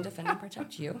that I can defend and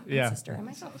protect you, my sister, and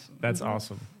myself. That's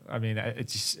awesome. I mean,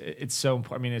 it's so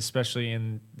important. I mean, especially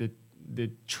in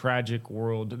the tragic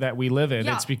world that we live in.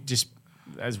 It's just,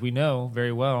 as we know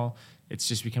very well, it's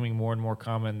just becoming more and more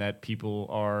common that people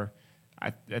are,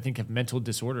 I think, have mental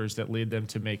disorders that lead them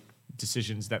to make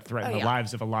decisions that threaten the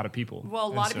lives of a lot of people. Well,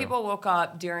 a lot of people woke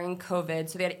up during COVID.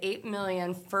 So they had 8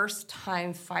 million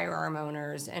first-time firearm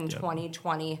owners in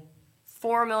 2020.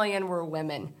 4 million were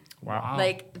women. Wow.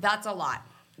 Like, that's a lot.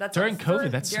 That's during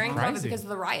COVID, that's during surprising. COVID because of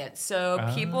the riots.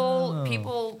 So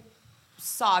people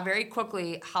saw very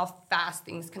quickly how fast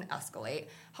things can escalate,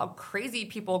 how crazy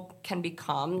people can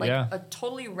become. Like a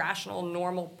totally rational,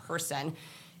 normal person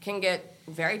can get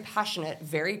very passionate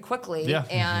very quickly,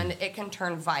 and it can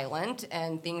turn violent,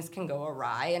 and things can go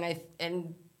awry.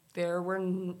 And where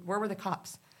were the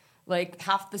cops? Like,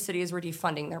 half the cities were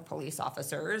defunding their police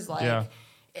officers. Like,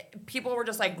 people were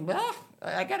just like,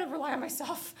 I got to rely on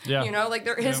myself. Like,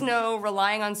 there is no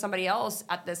relying on somebody else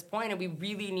at this point, and we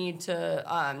really need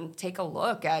to take a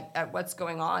look at what's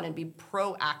going on and be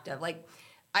proactive. Like,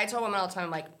 I tell women all the time,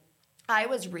 like, I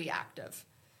was reactive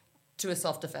to a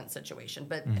self-defense situation,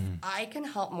 but if I can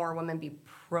help more women be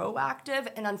proactive,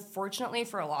 and unfortunately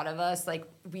for a lot of us, like,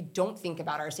 we don't think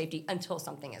about our safety until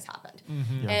something has happened.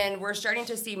 And we're starting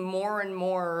to see more and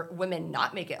more women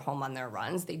not make it home on their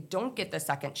runs. They don't get the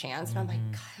second chance. And I'm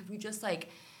like, God, if we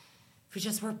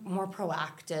just were more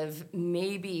proactive,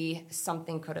 maybe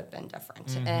something could have been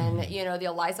different. And, the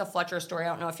Eliza Fletcher story, I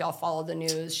don't know if y'all follow the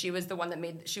news. She was the one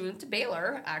that she went to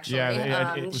Baylor, actually.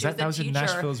 That was in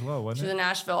Nashville as well, wasn't it? She was in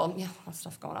Nashville. Yeah, a lot of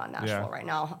stuff going on in Nashville right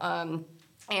now.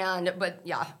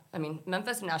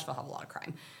 Memphis and Nashville have a lot of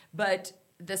crime. But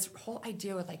this whole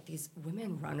idea with, like, these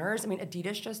women runners,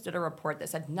 Adidas just did a report that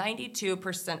said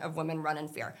 92% of women run in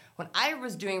fear. When I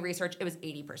was doing research, it was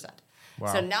 80%.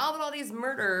 Wow. So now that all these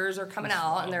murders are coming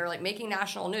out and they're, like, making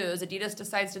national news, Adidas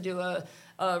decides to do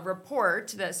a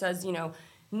report that says,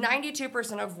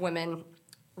 92% of women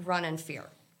run in fear.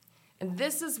 And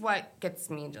this is what gets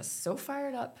me just so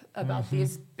fired up about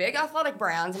these big athletic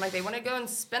brands. I'm like, they want to go and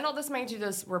spend all this money to do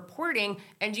this reporting.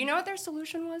 And do you know what their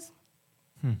solution was?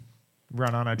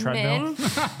 Run on a treadmill?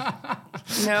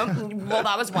 No. Well,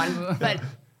 that was one. But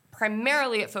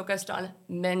primarily it focused on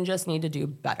men just need to do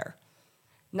better.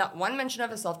 Not one mention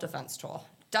of a self-defense tool.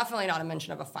 Definitely not a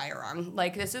mention of a firearm.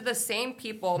 Like, this is the same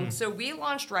people. So we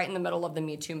launched right in the middle of the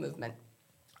Me Too movement,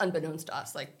 unbeknownst to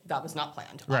us. Like, that was not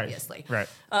planned, obviously. Right.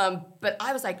 But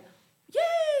I was like, yay!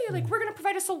 Like, we're going to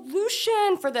provide a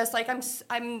solution for this. Like,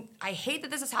 I hate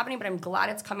that this is happening, but I'm glad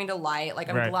it's coming to light. Like,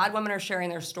 I'm glad women are sharing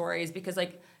their stories, because,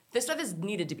 like, this stuff is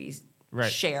needed to be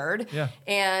shared. Yeah.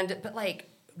 But, like,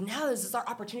 now this is our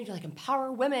opportunity to, like,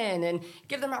 empower women and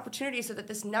give them opportunity so that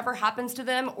this never happens to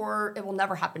them, or it will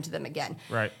never happen to them again.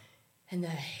 Right. And the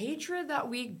hatred that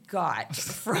we got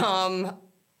from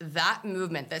that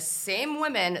movement, the same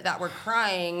women that were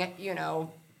crying,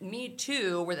 Me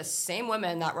Too, were the same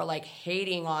women that were, like,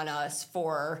 hating on us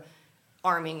for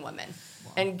arming women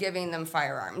and giving them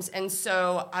firearms. And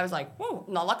so I was like, whoa.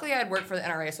 Now, luckily I had worked for the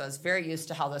NRA, so I was very used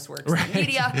to how this works in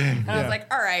media. And I was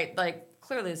like, all right, like,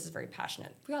 clearly this is very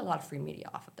passionate. We got a lot of free media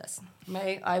off of this.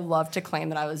 I love to claim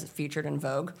that I was featured in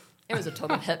Vogue It was a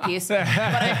total hit piece, but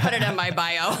I put it in my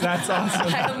bio. That's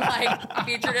awesome. I'm like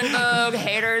featured in Vogue.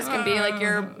 Haters can be like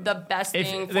the best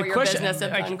thing for your business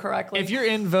if done correctly. If you're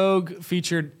in Vogue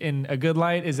featured in a good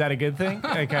light, is that a good thing?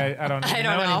 Like I don't know.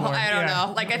 I don't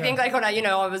know. Like I think like when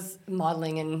I was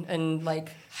modeling in like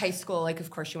high school, like of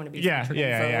course you want to be featured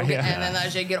in Vogue. And then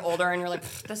as you get older and you're like,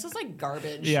 this is like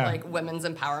garbage. Yeah. Like women's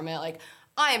empowerment. Like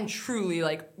I am truly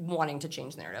like wanting to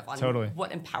change the narrative on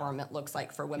what empowerment looks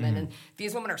like for women. And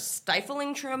these women are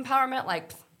stifling true empowerment.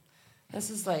 Like this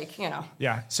is like,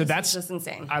 Yeah. So that's just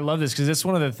insane. I love this because it's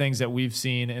one of the things that we've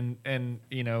seen and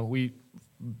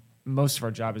most of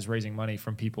our job is raising money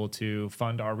from people to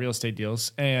fund our real estate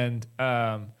deals. And,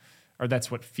 or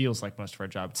that's what feels like most of our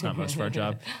job. It's not most of our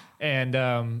job.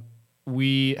 And,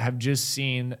 we have just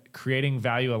seen creating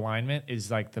value alignment is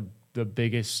like the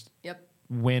biggest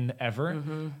win ever.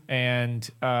 And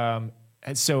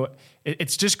so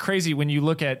it's just crazy when you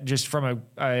look at just from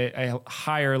a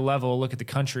higher level, look at the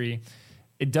country,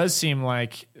 it does seem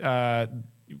like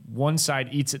one side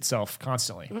eats itself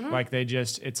constantly. Like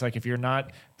it's like if you're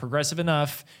not progressive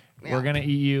enough, we're going to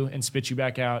eat you and spit you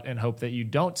back out and hope that you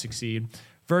don't succeed.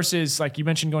 Versus like you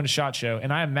mentioned going to SHOT Show.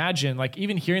 And I imagine like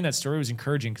even hearing that story was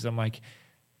encouraging because I'm like,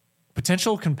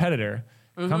 potential competitor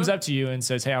comes up to you and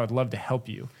says, hey, I would love to help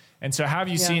you. And so have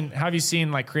you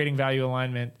seen like creating value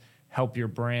alignment help your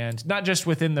brand, not just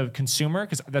within the consumer,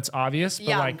 because that's obvious, but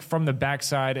like from the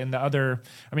backside and the other,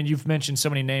 I mean, you've mentioned so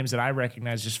many names that I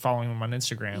recognize just following them on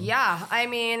Instagram. Yeah. I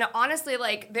mean, honestly,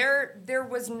 like there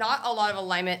was not a lot of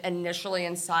alignment initially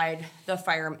inside the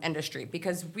firearm industry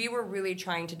because we were really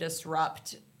trying to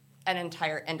disrupt an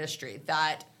entire industry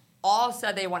that all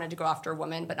said they wanted to go after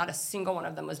women, but not a single one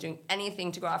of them was doing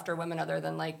anything to go after women other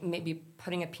than like maybe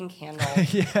putting a pink handle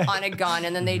on a gun.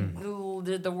 And then they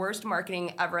did the worst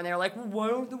marketing ever. And they were like, well, why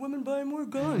don't the women buy more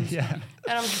guns? And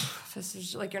I'm like, this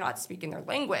is like, you're not speaking their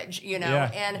language,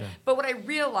 But what I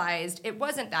realized, it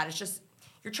wasn't that. It's just,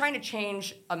 you're trying to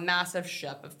change a massive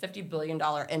ship, a $50 billion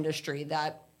industry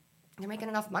that they're making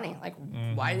enough money. Like,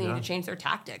 why do they need to change their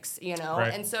tactics,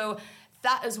 Right. And so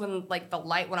that is when like the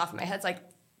light went off in my head. It's like,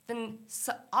 then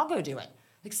I'll go do it.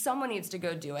 Like someone needs to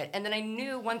go do it. And then I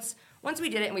knew once we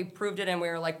did it and we proved it and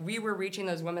we were reaching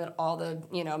those women that all the,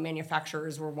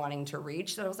 manufacturers were wanting to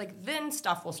reach. So I was like, then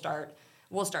stuff will start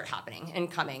happening and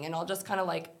coming. And I'll just kind of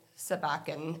like sit back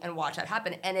and watch that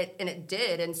happen. And it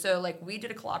did. And so like we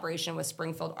did a collaboration with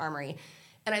Springfield Armory.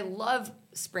 And I love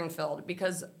Springfield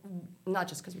because, not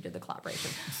just because we did the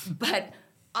collaboration, but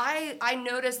I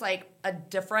noticed like a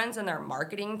difference in their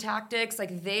marketing tactics.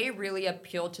 Like they really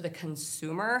appeal to the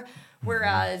consumer,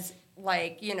 whereas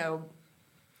like,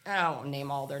 I don't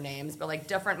name all their names, but like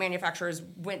different manufacturers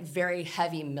went very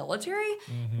heavy military,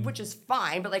 which is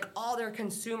fine. But like all their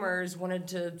consumers wanted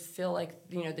to feel like,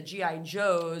 the G.I.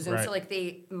 Joes. And so like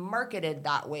they marketed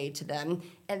that way to them.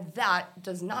 And that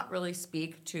does not really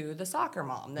speak to the soccer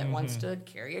mom that wants to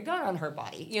carry a gun on her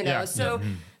body, So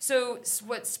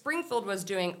what Springfield was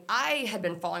doing, I had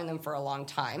been following them for a long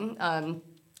time. And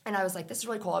I was like, this is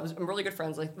really cool. I'm really good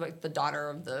friends, like the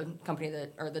daughter of the company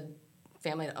or the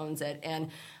family that owns it. And I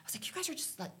was like, you guys are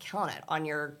just like killing it on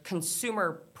your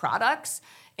consumer products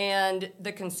and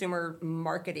the consumer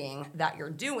marketing that you're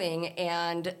doing.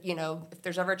 And, if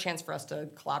there's ever a chance for us to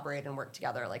collaborate and work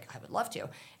together, like I would love to.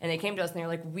 And they came to us and they were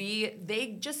like,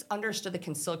 they just understood the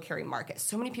concealed carry market.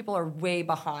 So many people are way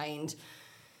behind.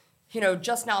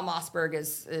 Just now Mossberg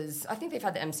is I think they've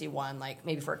had the MC1 like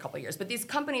maybe for a couple of years. But these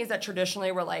companies that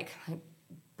traditionally were like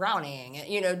Browning,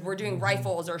 we're doing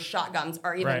rifles or shotguns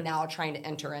are even now trying to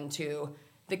enter into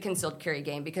the concealed carry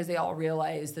game because they all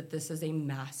realize that this is a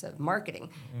massive market.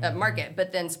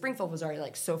 But then Springfield was already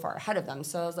like so far ahead of them.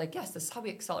 So I was like, yes, this is how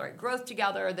we accelerate growth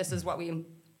together. This is what we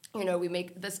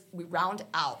make this, we round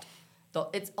out.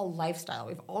 It's a lifestyle.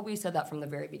 We've always said that from the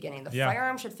very beginning. The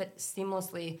firearm should fit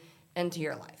seamlessly into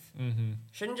your life.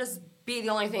 Shouldn't just be the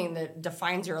only thing that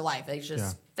defines your life. They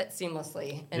just fit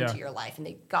seamlessly into your life, and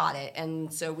they got it.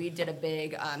 And so we did a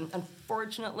big,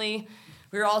 unfortunately,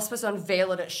 we were all supposed to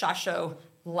unveil it at SHOT Show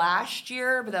last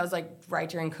year, but that was like right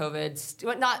during COVID.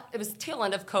 It was tail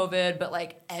end of COVID, but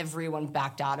like everyone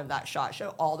backed out of that SHOT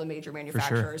Show. All the major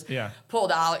manufacturers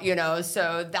pulled out,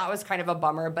 so that was kind of a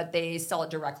bummer, but they sell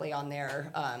it directly on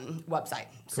their website.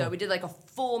 Cool. So we did like a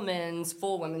full men's,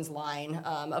 full women's line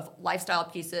of lifestyle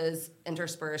pieces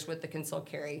interspersed with the concealed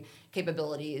carry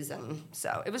capabilities. And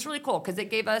so it was really cool because it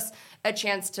gave us a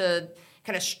chance to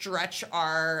kind of stretch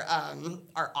our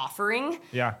offering.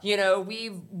 Yeah. We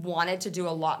wanted to do a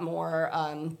lot more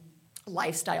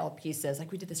lifestyle pieces.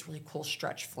 Like we did this really cool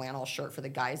stretch flannel shirt for the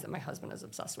guys that my husband is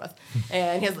obsessed with,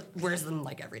 and wears them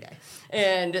like every day.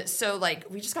 And so like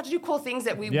we just got to do cool things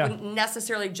that we wouldn't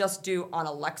necessarily just do on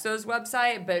Alexo's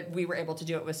website, but we were able to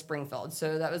do it with Springfield.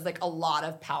 So that was like a lot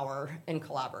of power in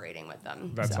collaborating with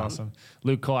them. That's awesome.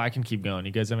 Luke, Cole, I can keep going.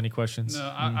 You guys have any questions? No,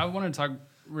 I want to talk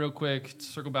real quick,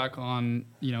 circle back on,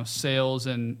 sales,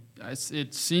 and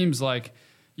it seems like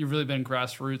you've really been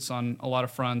grassroots on a lot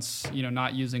of fronts,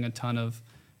 not using a ton of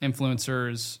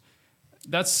influencers.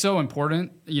 That's so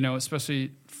important,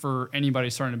 especially for anybody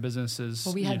starting a business.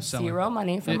 Well, we had selling. zero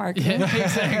money for marketing.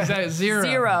 Exactly.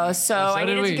 Zero. So I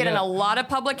needed to get in a lot of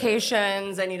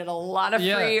publications. I needed a lot of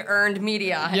free earned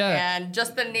media. And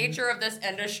just the nature of this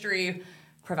industry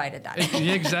provided that.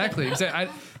 Exactly. I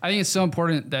think it's so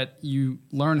important that you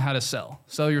learn how to sell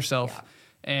yourself. Yeah.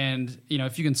 And,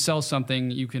 if you can sell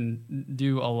something, you can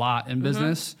do a lot in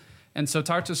business. And so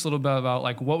talk to us a little bit about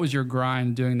like, what was your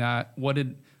grind doing that? What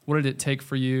did it take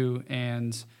for you?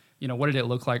 And, what did it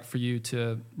look like for you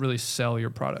to really sell your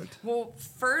product? Well,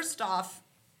 first off,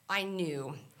 I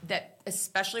knew that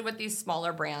especially with these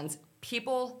smaller brands,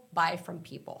 people buy from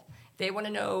people. They want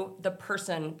to know the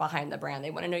person behind the brand.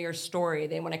 They want to know your story.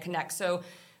 They want to connect. So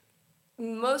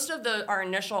most of our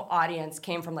initial audience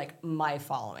came from like my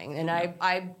following, and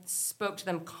I spoke to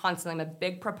them constantly. I'm a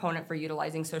big proponent for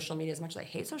utilizing social media. As much as I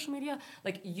hate social media,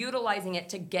 like utilizing it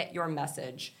to get your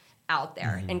message out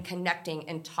there and connecting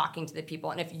and talking to the people.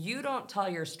 And if you don't tell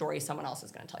your story, someone else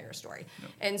is going to tell your story.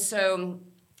 Yep. And so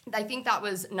I think that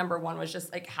was number one, was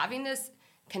just like having this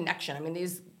connection. I mean,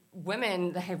 these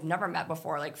women that I've never met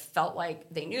before, like felt like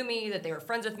they knew me, that they were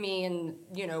friends with me. And,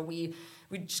 we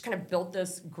just kind of built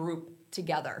this group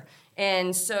together.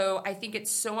 And so I think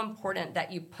it's so important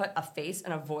that you put a face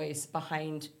and a voice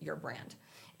behind your brand.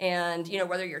 And,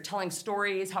 whether you're telling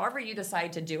stories, however you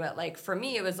decide to do it, like for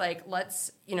me, it was like,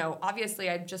 let's, obviously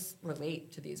I just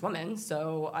relate to these women,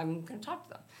 so I'm going to talk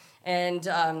to them.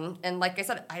 And like I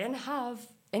said, I didn't have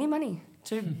any money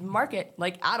to market,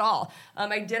 like at all.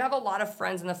 I did have a lot of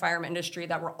friends in the firearm industry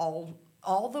that were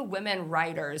all the women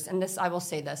writers, and this, I will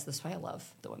say this is why I love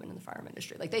the women in the firearm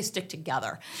industry. Like they stick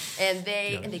together, and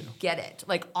they get it.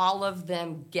 Like all of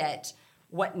them get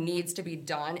what needs to be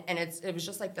done, and it was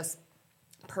just like this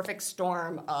perfect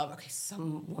storm of, okay,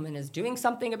 some woman is doing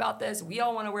something about this. We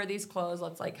all want to wear these clothes.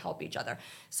 Let's like help each other.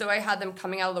 So I had them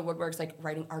coming out of the woodworks, like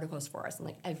writing articles for us in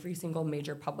like every single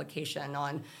major publication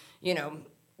on,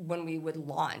 when we would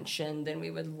launch, and then we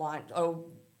would launch.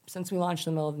 Since we launched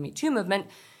in the middle of the Me Too movement,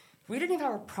 we didn't even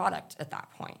have a product at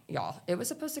that point, y'all. It was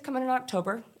supposed to come in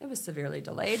October. It was severely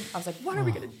delayed. I was like, what are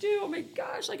we going to do? Oh, my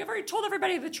gosh. Like, I've already told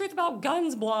everybody the Truth About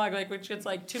Guns blog, like, which gets,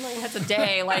 like, 2 million hits a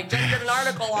day. Like, just did an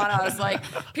article on us. Like,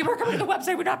 people are coming to the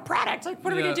website. We don't have products. Like,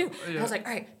 what are we going to do? And I was like,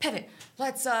 all right, pivot.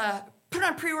 Let's put it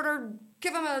on pre-order.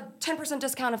 Give them a 10%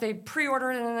 discount if they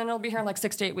pre-order it, and then it'll be here in, like,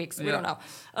 6 to 8 weeks. We don't know.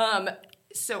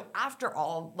 So after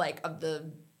all, like, of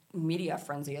the media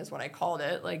frenzy is what I called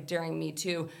it, like, during Me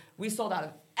Too, we sold out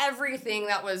of everything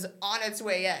that was on its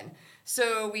way in.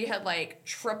 So we had like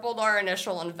tripled our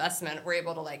initial investment. We're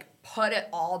able to like put it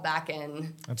all back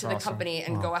in to the company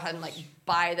and go ahead and like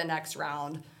buy the next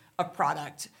round of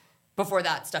product before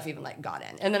that stuff even like got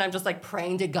in. And then I'm just like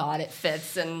praying to God it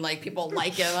fits and like people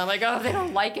like it. And I'm like, oh, if they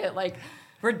don't like it, like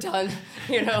we're done,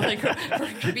 like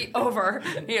we're gonna be over,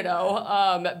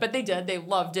 But they did. They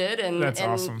loved it, and that's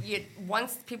awesome.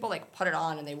 Once people like put it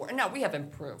on and they were. Now we have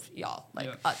improved, y'all, like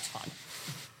a ton.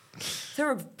 There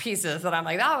were pieces that I'm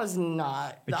like, that was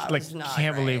not.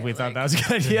 Can't believe we thought that was a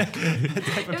good idea.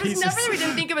 It was never that we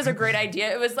didn't think it was a great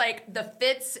idea. It was like the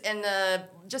fits and the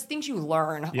just things you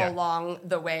learn along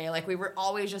the way. Like we were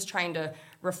always just trying to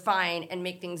refine and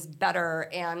make things better.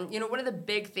 And one of the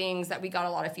big things that we got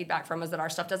a lot of feedback from is that our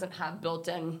stuff doesn't have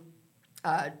built-in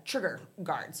trigger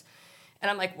guards. And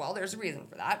I'm like, well, there's a reason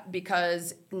for that,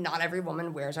 because not every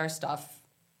woman wears our stuff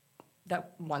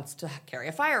that wants to carry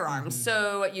a firearm.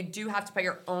 So you do have to put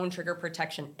your own trigger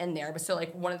protection in there. But so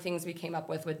like one of the things we came up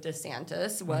with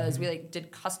DeSantis was we like did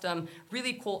custom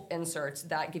really cool inserts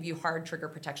that give you hard trigger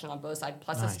protection on both sides,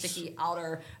 plus a sticky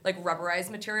outer like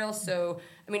rubberized material. So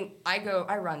I mean, I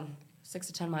run 6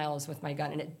 to 10 miles with my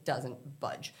gun and it doesn't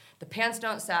budge. The pants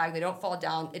don't sag, they don't fall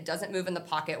down, it doesn't move in the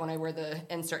pocket when I wear the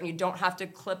insert, and you don't have to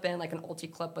clip in like an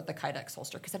ulti-clip with the Kydex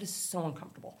holster, because that is so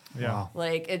uncomfortable. Yeah.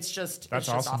 Like, it's just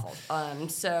awesome. Awful.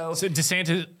 So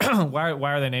DeSantis, why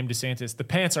are they named DeSantis? The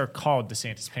pants are called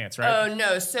DeSantis pants, right? Oh,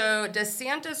 no. So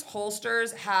DeSantis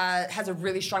Holsters has a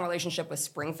really strong relationship with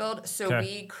Springfield, so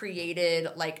we created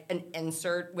like an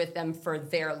insert with them for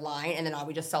their line, and then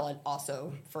we just sell it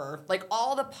also for, like,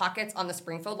 all the pockets on the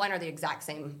Springfield line are the exact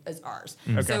same as ours.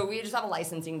 So we just have a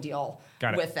licensing deal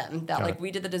Got it. with them that Got like it. we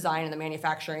did the design and the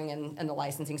manufacturing and the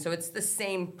licensing. So it's the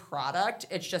same product.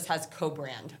 It just has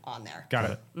co-brand on there.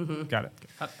 Got it. Got it.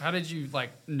 How did you like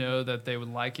know that they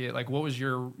would like it? Like, what was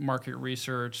your market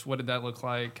research? What did that look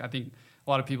like? I think a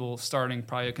lot of people starting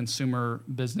probably a consumer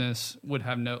business would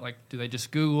have do they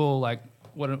just Google like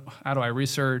how do I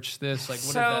research this? Like,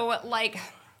 I'm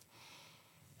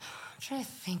trying to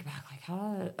think back, like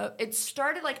how it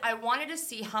started. Like I wanted to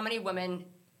see how many women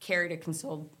carried a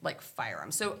concealed like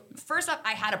firearm. So first up,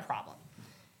 I had a problem,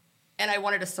 and I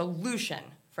wanted a solution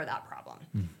for that problem.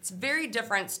 It's very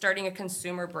different starting a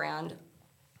consumer brand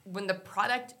when the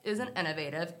product isn't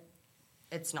innovative.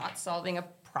 It's not solving a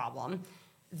problem.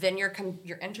 Then you're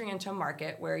entering into a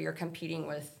market where you're competing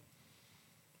with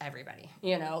everybody.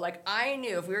 Like I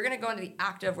knew if we were going to go into the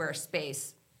activewear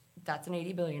space, that's an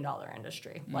 $80 billion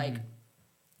industry. Like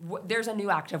there's a new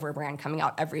activewear brand coming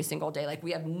out every single day. Like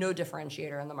we have no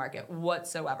differentiator in the market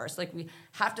whatsoever. So like we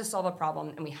have to solve a problem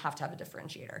and we have to have a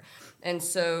differentiator. And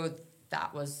so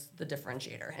that was the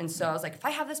differentiator. And so I was like, if I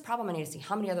have this problem, I need to see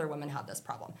how many other women have this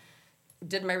problem.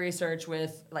 Did my research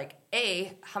with like,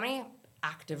 how many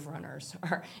active runners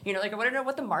are, like I wanted to know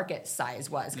what the market size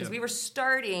was because we were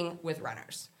starting with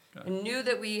runners. I knew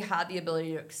that we had the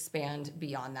ability to expand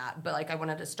beyond that, but like I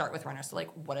wanted to start with runners. So like,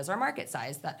 what is our market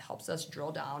size? That helps us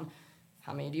drill down.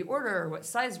 How many do you order? What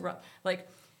size? Like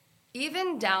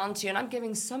even down to, and I'm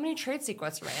giving so many trade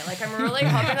secrets, Ray. Like I'm really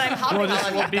hoping that I'm helping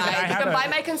all of you guys. You can buy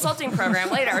my consulting program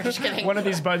later. Just kidding. One of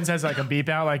these buttons has like a beep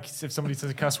out, like if somebody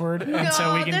says a cuss word, and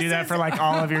so we can do that for like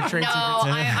all of your trade secrets.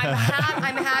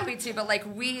 I'm happy to, but like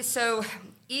so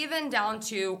even down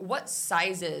to what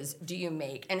sizes do you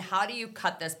make and how do you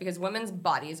cut this? Because women's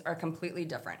bodies are completely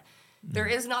different. There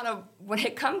is not when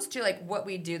it comes to like what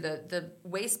we do, the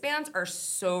waistbands are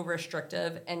so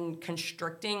restrictive and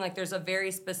constricting. Like there's a very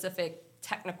specific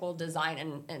technical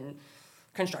design and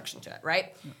construction to it,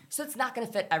 right? Yeah. So it's not going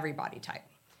to fit every body type.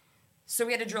 So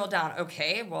we had to drill down.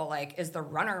 Okay, well, like, is the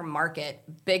runner market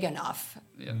big enough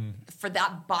for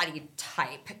that body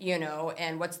type?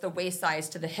 And what's the waist size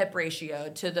to the hip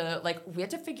ratio to the like? We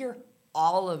had to figure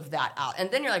all of that out, and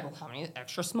then you're like, well, how many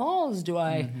extra smalls do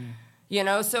I?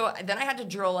 So then I had to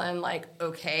drill in, like,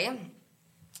 okay,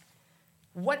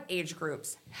 what age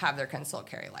groups have their concealed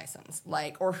carry license?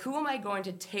 Like, or who am I going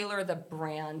to tailor the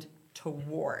brand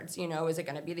towards? Is it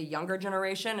going to be the younger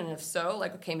generation? And if so,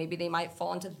 like, okay, maybe they might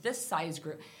fall into this size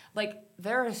group. Like,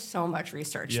 there is so much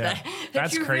research that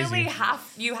you crazy. Really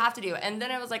have to do. And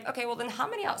then I was like, okay, well, then how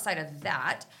many outside of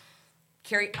that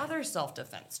carry other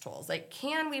self-defense tools? Like,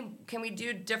 can we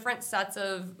do different sets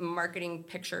of marketing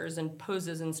pictures and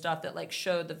poses and stuff that like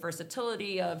show the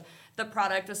versatility of the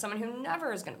product with someone who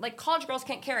never is gonna, like, college girls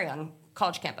can't carry on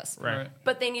college campus, right?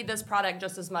 But they need this product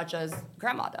just as much as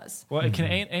grandma does. Well, it can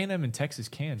A&M in Texas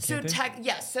can't they?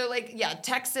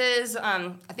 Texas,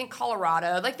 I think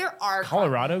Colorado, like there are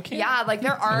Colorado can? Yeah, like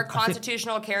there are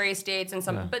constitutional carry states and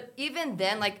some, but even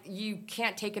then, like you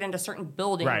can't take it into certain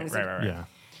buildings, right.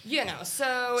 Yeah.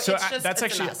 So it's just that's it's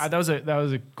actually a mess. that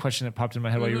was a question that popped in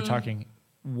my head while you were talking.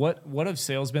 What have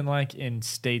sales been like in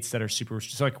states that are super?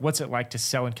 So like, what's it like to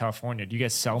sell in California? Do you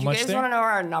guys sell much there? You guys want to know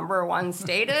where our number one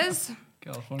state is?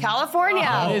 California.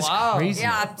 That is crazy.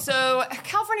 Yeah. So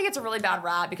California gets a really bad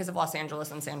rap because of Los Angeles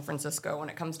and San Francisco when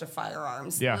it comes to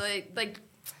firearms. Yeah. Like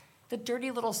the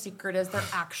dirty little secret is they're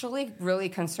actually really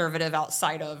conservative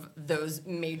outside of those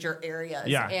major areas.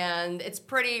 Yeah. And it's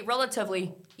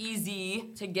relatively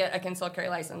easy to get a concealed carry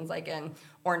license, like in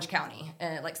Orange County,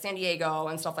 and like San Diego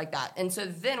and stuff like that. And so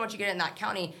then once you get in that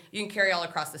county, you can carry all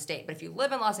across the state. But if you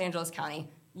live in Los Angeles County,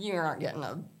 you aren't getting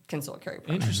a concealed carry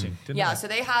permit. Interesting. So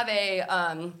they have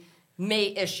a may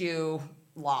issue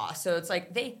law. So it's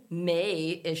like they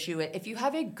may issue it if you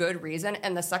have a good reason,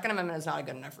 and the Second Amendment is not a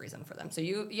good enough reason for them. So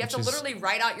you have to literally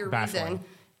write out your reason,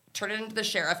 turn it into the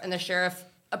sheriff, and the sheriff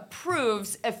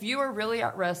approves if you are really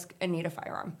at risk and need a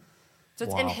firearm. So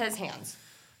it's in his hands.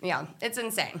 Yeah, it's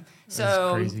insane.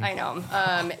 So I know.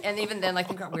 And even then, like,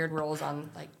 they've got weird rules on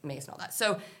like mace and all that.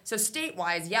 So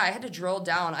state-wise, I had to drill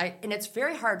down. And it's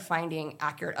very hard finding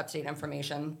accurate, up-to-date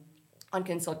information on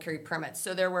concealed carry permits.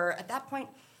 So there were, at that point,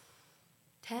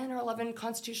 10 or 11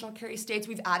 constitutional carry states.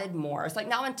 We've added more. It's like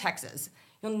now in Texas,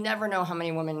 you'll never know how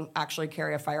many women actually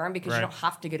carry a firearm because you don't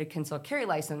have to get a concealed carry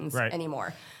license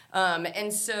anymore.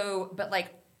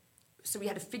 So we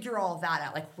had to figure all of that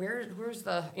out. Like, where's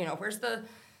the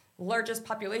largest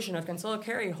population of concealed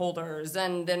carry holders.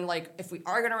 And then like, if we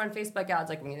are going to run Facebook ads,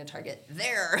 like we need to target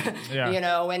there, you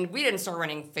know, and we didn't start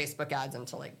running Facebook ads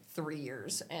until like 3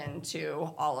 years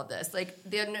into all of this. Like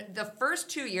the first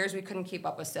 2 years, we couldn't keep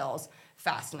up with sales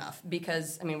fast enough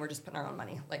because, I mean, we're just putting our own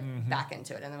money like back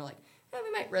into it. And then we're like,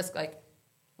 we might risk like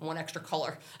one extra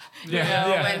color, you know?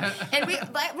 And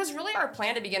that was really our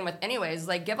plan to begin with anyways,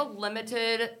 like give a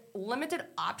limited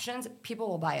options, people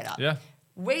will buy it up.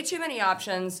 Way too many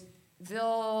options,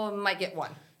 they'll might get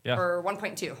one or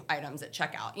 1.2 items at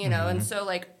checkout, you know? And so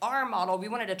like our model, we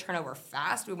wanted to turn over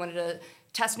fast. We wanted to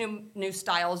test new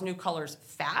styles, new colors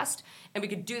fast. And we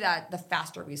could do that the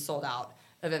faster we sold out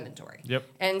of inventory.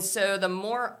 And so the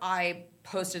more I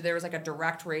posted, there was like a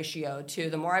direct ratio to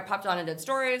the more I popped on and did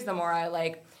stories, the more I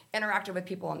like interacted with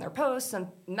people on their posts and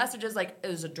messages, like it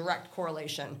was a direct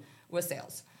correlation with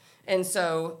sales. And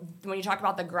so when you talk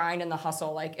about the grind and the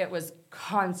hustle, like it was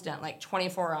constant, like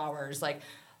 24 hours, like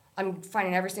I'm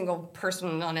finding every single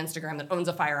person on Instagram that owns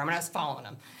a firearm and I was following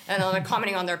them and I'm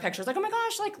commenting on their pictures like, oh my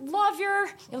gosh, like love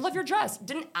your dress.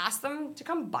 Didn't ask them to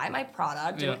come buy my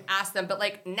product, didn't ask them, but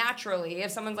like naturally,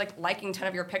 if someone's like liking 10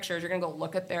 of your pictures, you're gonna go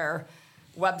look at their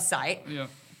website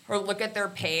or look at their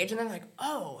page and then like,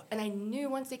 oh, and I knew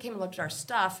once they came and looked at our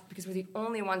stuff, because we're the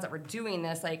only ones that were doing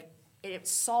this, like it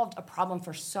solved a problem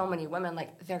for so many women.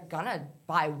 Like they're gonna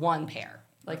buy one pair.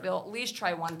 Like they'll at least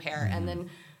try one pair. And then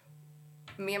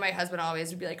me and my husband always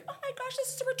would be like, oh my gosh,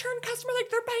 this is a return customer. Like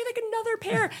they're buying like another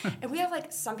pair. And we have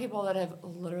like some people that have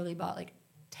literally bought like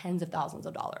tens of thousands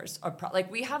of dollars.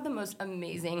 Like we have the most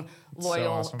amazing,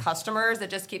 loyal customers that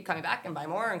just keep coming back and buy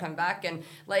more and come back. And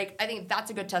like, I think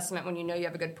that's a good testament when you know you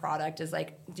have a good product is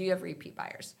like, do you have repeat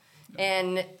buyers?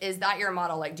 And is that your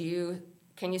model? Like,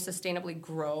 can you sustainably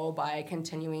grow by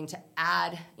continuing to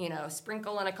add, you know,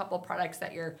 sprinkle in a couple products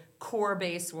that your core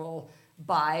base will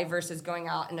buy versus going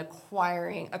out and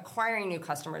acquiring new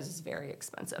customers is very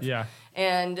expensive.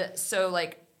 And so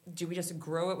like, do we just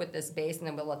grow it with this base and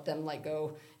then we'll let them like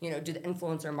go, you know, do the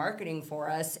influencer marketing for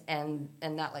us and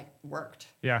that like worked.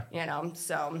 You know,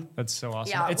 so that's so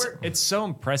awesome. It's so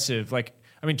impressive. Like,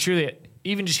 I mean, truly,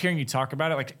 even just hearing you talk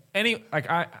about it,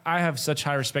 I have such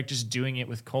high respect just doing it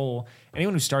with Cole.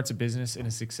 Anyone who starts a business and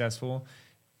is successful,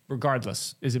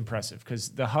 regardless, is impressive because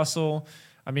the hustle,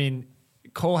 I mean,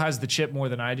 Cole has the chip more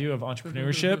than I do of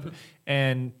entrepreneurship.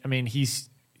 And I mean, he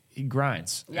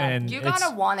grinds. And you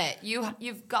gotta want it.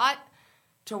 You've got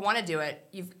to want to do it.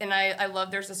 I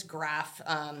love, there's this graph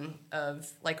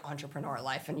of like entrepreneur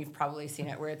life, and you've probably seen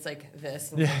it where it's like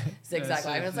this and zigzag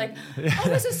line. And it's like, oh,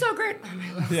 this is so great.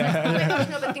 Oh my gosh,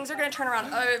 no, but things are gonna turn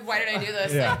around. Oh, why did I do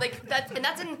this? Like that, and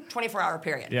that's in 24-hour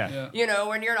period. You know,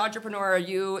 when you're an entrepreneur,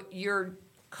 you're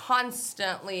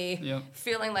constantly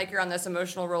feeling like you're on this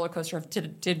emotional roller coaster of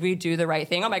did we do the right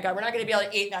thing? Oh my God, we're not going to be able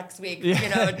to eat next week. You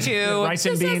know, to rice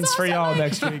and beans for y'all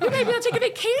next week. We're going to be able to take a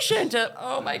vacation to,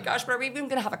 oh my gosh, but are we even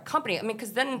going to have a company? I mean,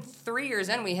 because then 3 years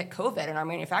in, we hit COVID and our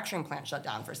manufacturing plant shut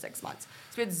down for 6 months.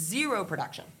 So we had zero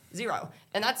production, zero.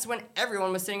 And that's when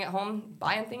everyone was sitting at home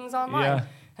buying things online.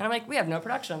 And I'm like, we have no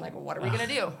production. I'm like, well, what are we going to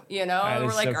do? You know,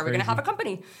 we're like, are we going to have a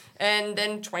company? And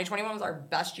then 2021 was our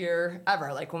best year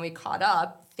ever. Like when we caught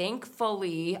up,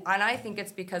 thankfully, and I think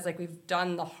it's because like we've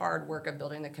done the hard work of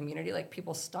building the community. Like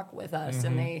people stuck with us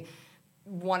and they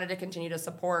wanted to continue to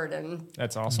support. And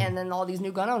that's awesome. And then all these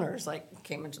new gun owners like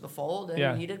came into the fold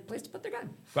and needed a place to put their gun.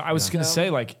 But I was going to say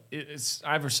like,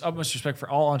 I have utmost respect for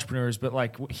all entrepreneurs, but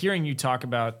like hearing you talk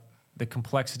about the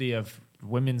complexity of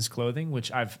women's clothing,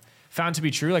 which I've found to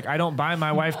be true. Like I don't buy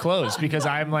my wife clothes because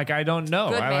I'm like, I don't know.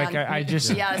 I just,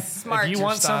 smart. If you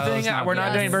want something, we're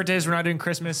not doing birthdays. We're not doing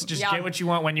Christmas. Just get what you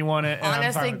want when you want it.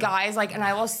 Honestly, guys, like, and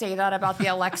I will say that about the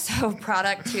Alexo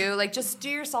product too. Like just do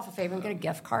yourself a favor and get a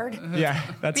gift card.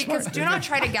 That's because smart. do not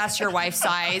try to guess your wife's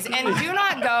size and do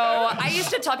not go. I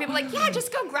used to tell people like,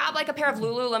 just go grab like a pair of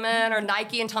Lululemon or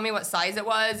Nike and tell me what size it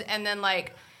was. And then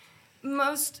like,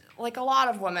 a lot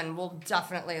of women will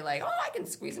definitely like, I can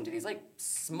squeeze into these like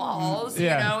smalls, you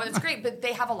know, and it's great, but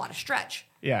they have a lot of stretch.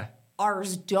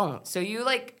 Ours don't. So you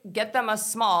like get them a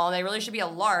small, they really should be a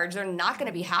large. They're not going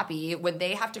to be happy when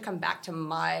they have to come back to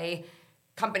my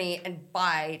company and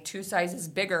buy 2 sizes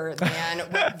bigger than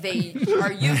what they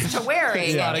are used to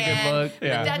wearing. Not a good look.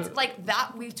 That's like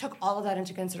that. We took all of that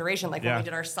into consideration, like when we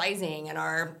did our sizing and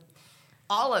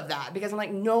all of that, because I'm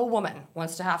like, no woman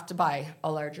wants to have to buy a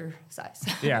larger size.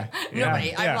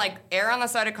 Nobody. I'm like, err on the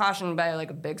side of caution, buy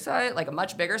like a big size, like a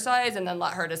much bigger size, and then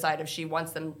let her decide if she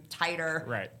wants them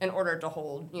tighter in order to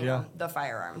hold, you know, the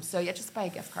firearm. So just buy a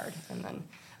gift card and then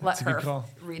let her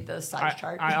read the size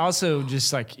chart. I also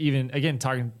just like, even again,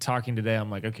 talking today,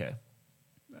 I'm like, okay,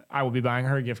 I will be buying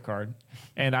her a gift card.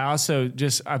 And I also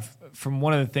from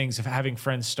one of the things of having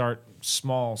friends start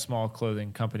small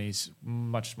clothing companies,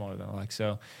 much smaller than I like.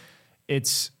 So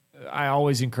I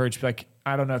always encourage, like,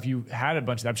 I don't know if you had a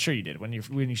bunch of that. I'm sure you did when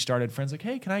you started. Friends like,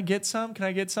 hey, can I get some? Can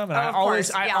I get some? And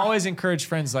I always encourage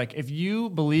friends, like, if you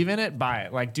believe in it, buy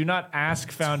it. Like, do not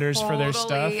ask founders for their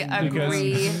stuff.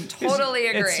 Totally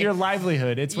agree. It's your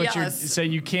livelihood. It's what so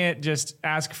you can't just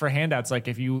ask for handouts. Like,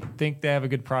 if you think they have a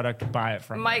good product, buy it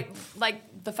from them.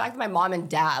 The fact that my mom and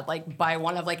dad like buy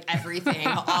one of like everything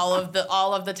all of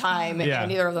the time, and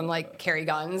neither of them like carry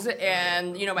guns,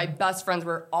 and my best friends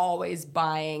were always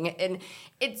buying, and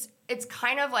it's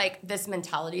kind of like this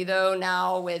mentality though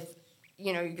now with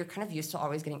you're kind of used to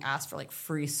always getting asked for like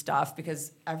free stuff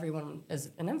because everyone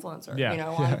is an influencer.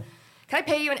 Can I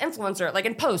pay you an influencer, like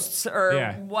in posts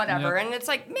or whatever? Yep. And it's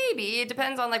like, maybe it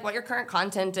depends on like what your current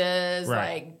content is.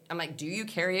 Right. Like, I'm like, do you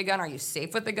carry a gun? Are you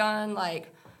safe with the gun?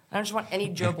 Like, I don't just want any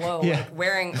Joe Blow like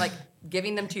wearing, like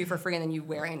giving them to you for free and then you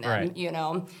wearing them,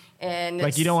 And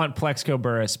like you don't want Plexico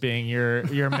Burris being your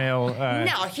male.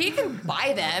 No, he can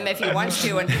buy them if he wants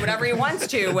to and do whatever he wants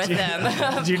to with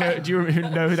them. Do you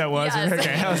know who that was? Yes.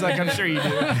 Okay, I was like, I'm sure you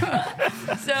do.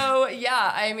 So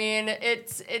yeah, I mean,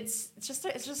 it's just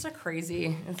a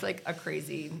crazy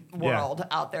world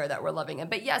out there that we're living in.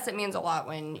 But yes, it means a lot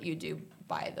when you do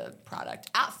buy the product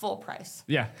at full price.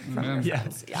 Yeah, from your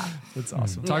friends. Yeah, that's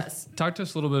awesome. Talk to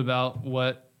us a little bit about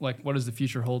what does the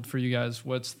future hold for you guys?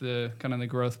 What's the kind of the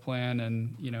growth plan?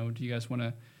 And do you guys want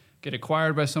to get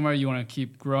acquired by somebody? You want to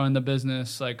keep growing the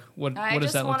business? Like what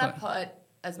does that look like? I just want to put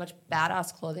as much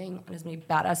badass clothing on as many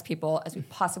badass people as we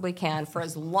possibly can for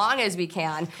as long as we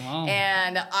can. Wow.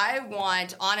 And I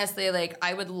want, honestly, like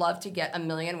I would love to get 1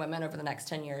 million women over the next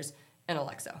 10 years in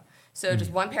Alexo. So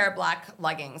just one pair of black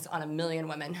leggings on 1 million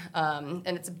women. And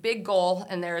it's a big goal,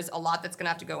 and there's a lot that's going to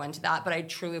have to go into that. But I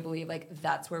truly believe like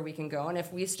that's where we can go. And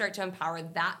if we start to empower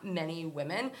that many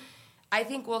women, I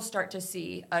think we'll start to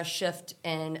see a shift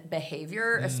in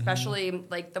behavior, especially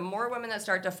like the more women that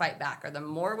start to fight back or the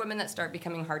more women that start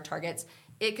becoming hard targets,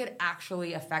 it could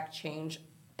actually affect change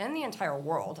in the entire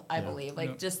world, I believe.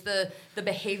 Like just the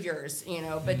behaviors,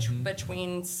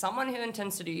 between someone who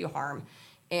intends to do you harm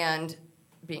and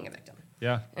being a victim.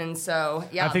 Yeah. And so,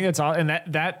 I think that's all. And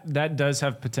that does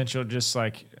have potential, just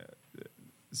like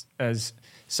as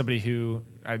somebody who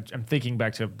I'm thinking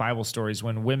back to Bible stories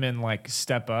when women like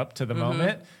step up to the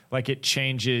moment, like it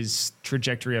changes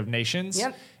trajectory of nations.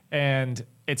 Yep. And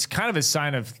it's kind of a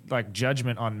sign of like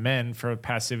judgment on men for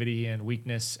passivity and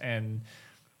weakness. And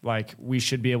like we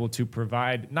should be able to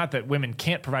provide, not that women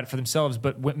can't provide it for themselves,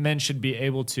 but men should be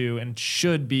able to and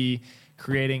should be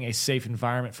creating a safe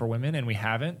environment for women, and we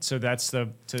haven't. So that's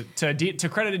to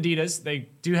credit Adidas, they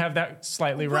do have that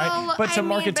slightly right, but to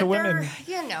market to women,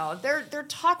 they're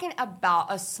talking about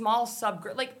a small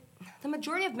subgroup. Like the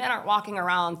majority of men aren't walking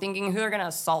around thinking who they're going to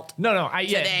assault. No,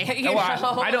 today.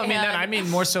 I don't mean that. I mean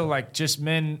more so like just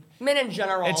men. Men in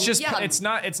general. It's just it's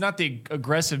not the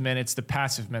aggressive men. It's the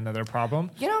passive men that are a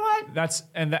problem. You know what? That's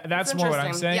more what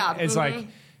I'm saying. Yeah. It's like.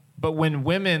 But when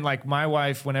women, like my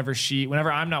wife, whenever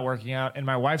I'm not working out and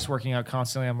my wife's working out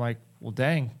constantly, I'm like, well,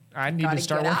 dang, I need to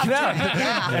start working out.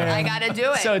 I got to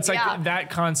do it. So it's like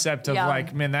that concept of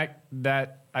like, man,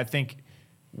 that I think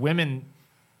women,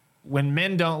 when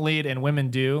men don't lead and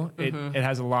women do, it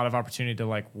has a lot of opportunity to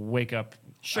like wake up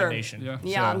a nation.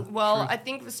 Yeah. Well, I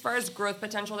think as far as growth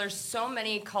potential, there's so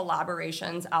many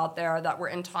collaborations out there that we're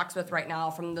in talks with right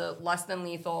now, from the Less Than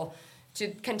Lethal to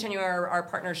continue our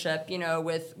partnership,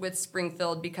 with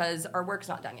Springfield, because our work's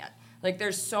not done yet. Like,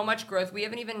 there's so much growth. We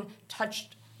haven't even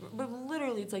touched, but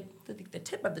literally, it's like the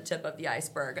tip of the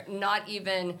iceberg, not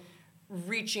even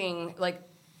reaching, like,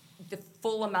 the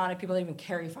full amount of people that even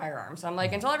carry firearms. I'm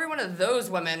like, until every one of those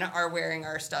women are wearing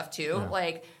our stuff, too,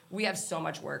 like, we have so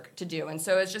much work to do. And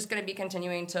so it's just going to be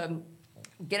continuing to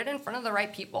get it in front of the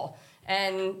right people.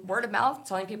 And word of mouth,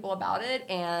 telling people about it,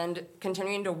 and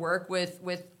continuing to work with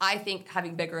I think,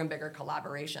 having bigger and bigger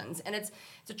collaborations. And it's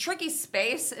a tricky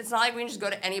space. It's not like we can just go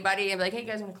to anybody and be like, hey, you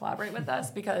guys want to collaborate with us?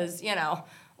 Because, all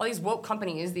these woke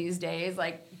companies these days,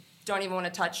 like, don't even want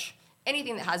to touch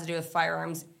anything that has to do with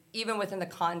firearms, even within the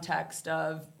context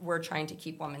of we're trying to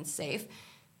keep women safe.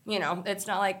 It's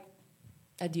not like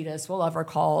Adidas will ever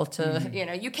call to,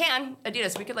 you can,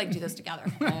 Adidas, we could like do this together.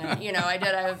 And,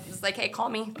 I was like, hey, call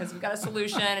me because we've got a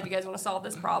solution. If you guys want to solve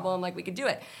this problem, like we could do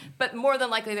it. But more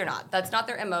than likely they're not. That's not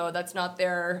their MO. That's not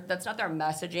their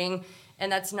messaging.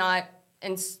 And that's not,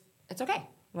 and it's okay.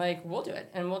 Like we'll do it.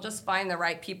 And we'll just find the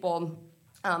right people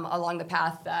along the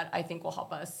path that I think will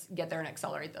help us get there and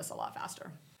accelerate this a lot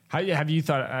faster. Have you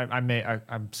thought?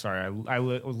 I'm sorry. I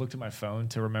looked at my phone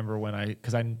to remember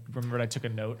because I remembered I took a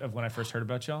note of when I first heard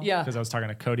about y'all. Yeah. Because I was talking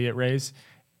to Cody at Raise,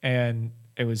 and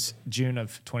it was June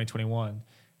of 2021,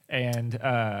 and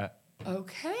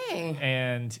Okay.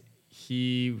 and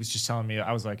he was just telling me,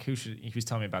 I was like, he was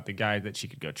telling me about the guy that she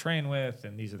could go train with,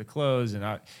 and these are the clothes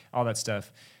and all that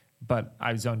stuff. But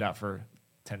I zoned out for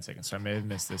 10 seconds, so I may have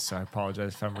missed this. So I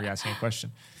apologize if I'm re-asking a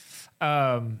question.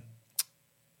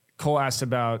 Cole asked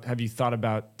about, have you thought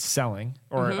about selling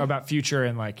or about future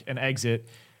and like an exit?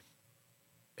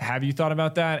 Have you thought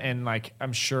about that? And like,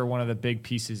 I'm sure one of the big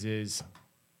pieces is,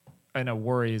 and a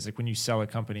worry is like when you sell a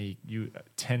company, you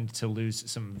tend to lose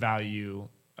some value.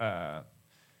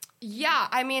 Yeah,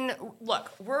 I mean,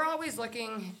 look, we're always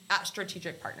looking at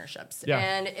strategic partnerships. Yeah.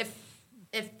 And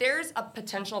if there's a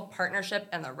potential partnership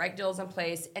and the right deals in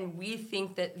place and we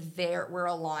think that we're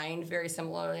aligned very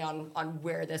similarly on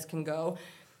where this can go,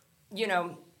 you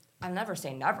know, I'll never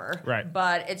say never. Right.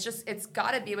 But it's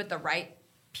got to be with the right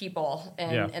people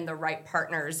and the right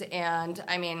partners. And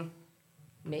I mean,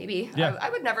 maybe. Yeah.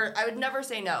 I would never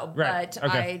say no. Right. But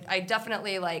Okay. I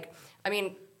definitely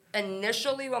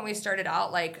initially when we started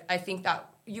out, like, I think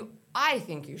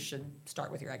you should start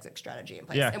with your exit strategy in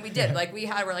place. Yeah. And we did. Like, we're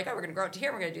like, oh, we're going to grow it to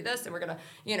here, we're going to do this, and we're going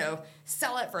to,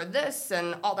 sell it for this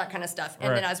and all that kind of stuff.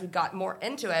 And then as we got more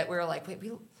into it, we were like, wait,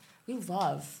 we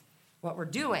love what we're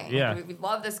doing. Yeah. We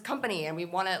love this company, and we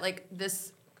want to, like,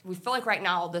 this, we feel like right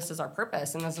now this is our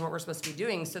purpose, and this is what we're supposed to be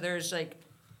doing. So there's, like,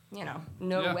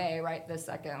 no way right this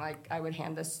second, like, I would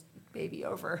hand this baby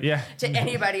over to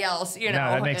anybody else, No,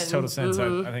 that makes total sense.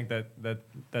 Mm-hmm. I think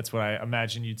that's what I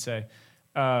imagine you'd say.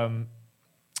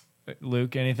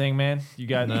 Luke, anything, man? You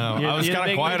got No, I was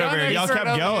kind of quiet over here. Y'all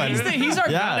kept going. He's our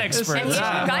gun And expert. he's your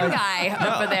gun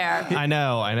guy over there. I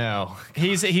know.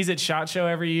 He's at SHOT Show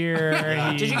every year.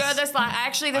 Did you go this last?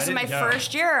 Actually, this is my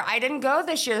first year. I didn't go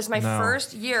this year. This is my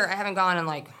first year. I haven't gone in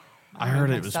like. I heard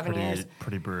it was 7 years.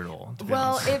 pretty brutal.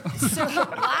 Well,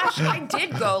 I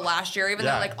did go last year, even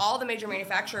though like all the major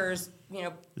manufacturers,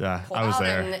 pulled I was out,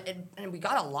 there. and we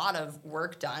got a lot of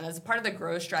work done as part of the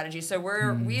growth strategy. So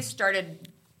we started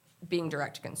being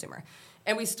direct to consumer,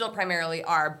 and we still primarily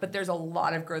are, but there's a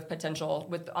lot of growth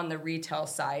potential on the retail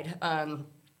side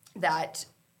that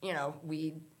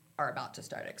we are about to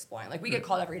start exploring. Like, we get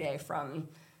called every day from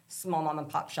small mom and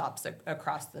pop shops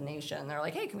across the nation. They're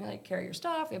like, hey, can we like carry your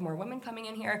stuff? We have more women coming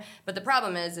in here. But the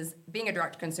problem is being a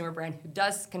direct to consumer brand who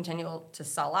does continue to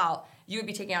sell out, you would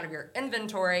be taking out of your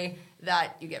inventory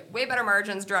that you get way better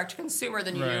margins direct to consumer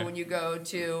than you do when you go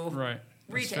to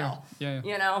retail.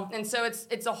 Yeah. And so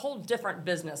it's a whole different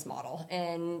business model,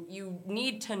 and you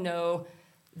need to know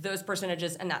those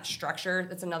percentages and that structure.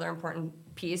 That's another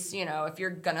important piece. If you're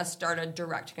gonna start a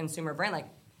direct to consumer brand, like,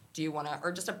 do you want to,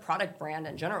 or just a product brand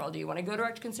in general, do you want to go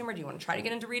direct to consumer? Do you want to try to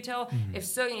get into retail? Mm-hmm. If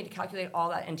so, you need to calculate all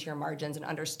that into your margins and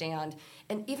understand,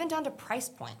 and even down to price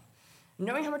point.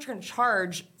 Knowing how much you're going to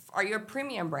charge. Are you a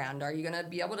premium brand? Are you going to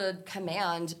be able to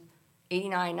command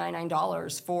 $89,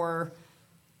 $99 for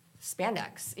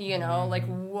spandex? Like,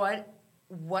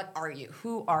 what are you?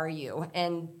 Who are you?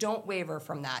 And don't waver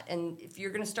from that. And if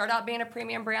you're going to start out being a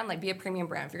premium brand, like, be a premium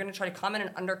brand. If you're going to try to come in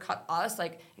and undercut us,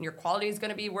 like, and your quality is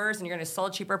going to be worse and you're going to sell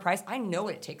a cheaper price, I know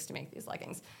what it takes to make these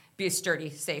leggings be sturdy,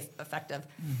 safe, effective.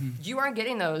 Mm-hmm. You aren't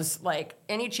getting those, like,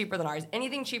 any cheaper than ours.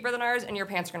 Anything cheaper than ours, and your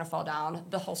pants are going to fall down.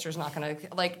 The holster's not going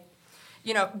to, like,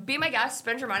 be my guest,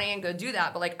 spend your money and go do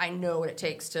that. But, like, I know what it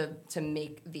takes to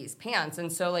make these pants.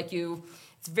 And so, like,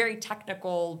 it's very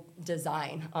technical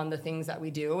design on the things that we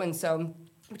do, and so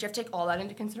but you have to take all that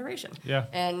into consideration. Yeah.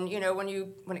 And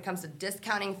when it comes to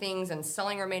discounting things and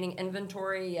selling remaining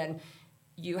inventory, and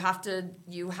you have to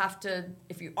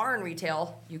if you are in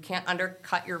retail, you can't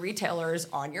undercut your retailers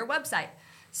on your website.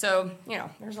 So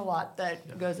there's a lot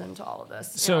that goes into all of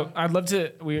this. So I'd love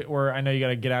to. I know you got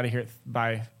to get out of here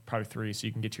by probably 3, so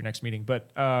you can get to your next meeting, but.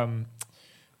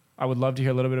 I would love to hear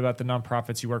a little bit about the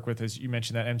nonprofits you work with, as you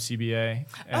mentioned that MCBA.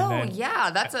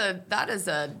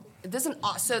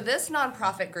 So this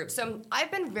nonprofit group. So I've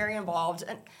been very involved,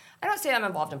 and I don't say I'm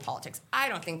involved in politics. I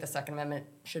don't think the Second Amendment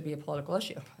should be a political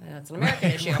issue. It's an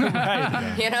American issue.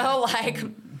 Like,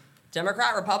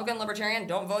 Democrat, Republican, Libertarian,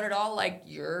 don't vote at all. Like,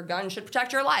 your gun should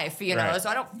protect your life. So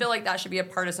I don't feel like that should be a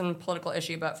partisan political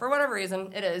issue, but for whatever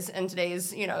reason, it is in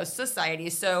today's society.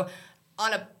 So.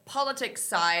 On a politics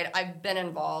side, I've been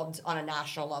involved on a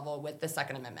national level with the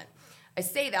Second Amendment. I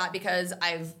say that because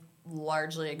I've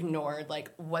largely ignored, like,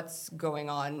 what's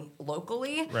going on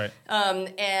locally. Right.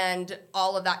 And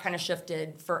all of that kind of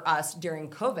shifted for us during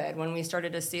COVID when we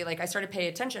started to see, like, I started paying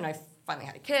attention. I finally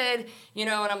had a kid, and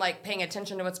I'm like paying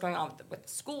attention to what's going on with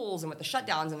schools and with the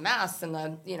shutdowns and the masks and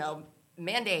the,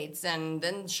 mandates and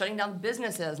then shutting down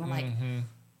businesses. And I'm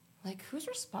like, who's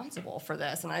responsible for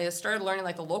this? And I just started learning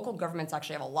like the local governments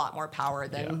actually have a lot more power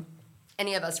than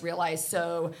any of us realize.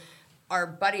 So our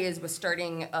buddies was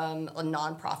starting a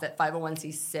nonprofit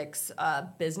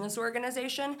 501c6 business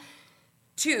organization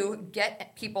to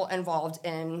get people involved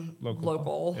in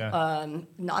local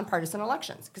nonpartisan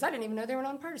elections. Because I didn't even know they were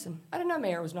nonpartisan. I didn't know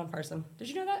mayor was nonpartisan. Did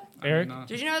you know that? Eric?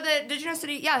 Did you know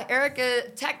city? Yeah,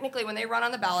 Eric, technically when they run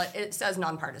on the ballot, it says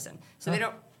nonpartisan. So they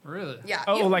don't. Really? Yeah.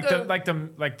 Oh,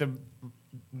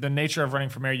 the nature of running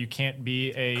for mayor, you can't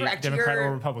be a Democrat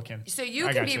or Republican. So you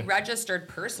can be registered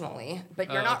personally,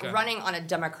 but you're not running on a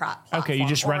Democrat platform. Okay, you're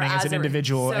just running as an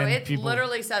individual. So and it people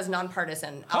literally says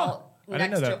nonpartisan.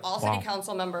 Next to all city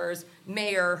council members,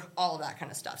 mayor, all of that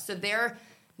kind of stuff. So they're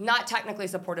not technically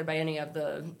supported by any of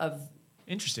the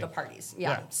Interesting. the parties.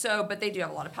 Yeah. So, but they do have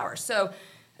a lot of power. So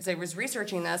as I was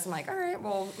researching this, I'm like, all right,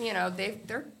 well,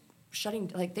 they're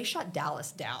they shut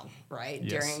Dallas down, right?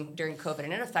 Yes. During COVID,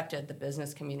 and it affected the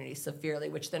business community severely,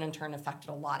 which then in turn affected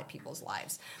a lot of people's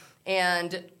lives.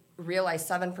 And realized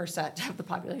 7% of the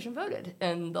population voted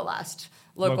in the last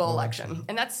local election.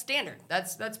 And that's standard.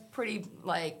 That's pretty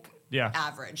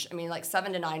average. I mean, like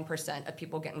 7 to 9% of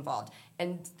people get involved.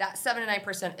 And that 7 to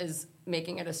 9% is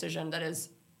making a decision that is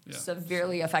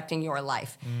severely affecting your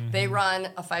life. Mm-hmm. They run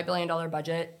a $5 billion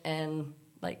budget and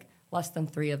like less than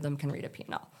 3 of them can read a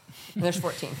P&L. And there's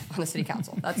 14 on the city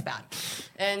council. That's bad.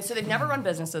 And so they've never run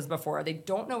businesses before. They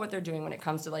don't know what they're doing when it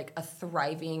comes to like a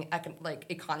thriving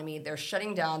economy. They're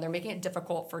shutting down. They're making it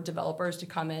difficult for developers to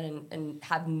come in and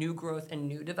have new growth and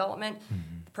new development.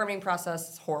 Mm-hmm. The permitting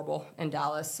process is horrible in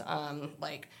Dallas.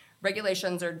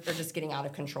 Regulations are just getting out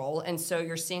of control. And so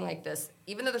you're seeing like this,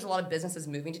 even though there's a lot of businesses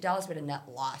moving to Dallas, we had a net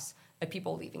loss of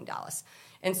people leaving Dallas.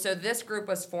 And so this group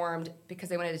was formed because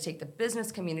they wanted to take the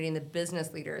business community and the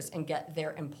business leaders and get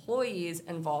their employees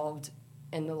involved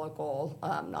in the local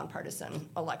nonpartisan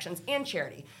elections and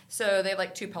charity. So they have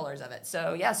like 2 pillars of it.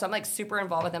 So so I'm like super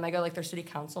involved with them. I go like their city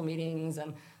council meetings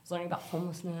and I was learning about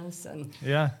homelessness and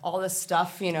all this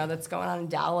stuff, that's going on in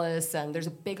Dallas. And there's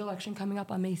a big election coming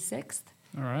up on May 6th.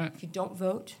 All right. If you don't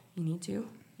vote, you need to.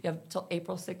 You have till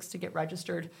April 6th to get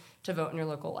registered to vote in your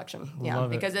local election.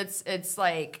 Because it's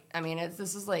like,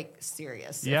 this is like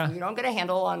serious. Yeah. If you don't get a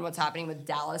handle on what's happening with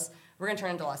Dallas, we're going to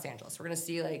turn into Los Angeles. We're going to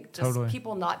see like just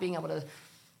people not being able to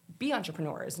be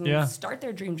entrepreneurs and start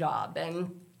their dream job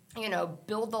and,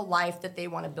 build the life that they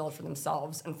want to build for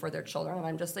themselves and for their children. And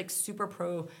I'm just like super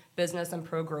pro business and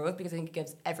pro growth because I think it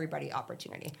gives everybody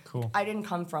opportunity. Cool. I didn't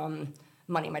come from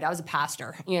money. My dad was a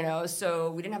pastor,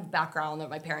 so we didn't have a background that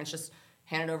my parents just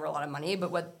handed over a lot of money, but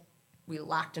what we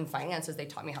lacked in finances, they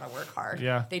taught me how to work hard.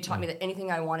 Yeah. They taught me that anything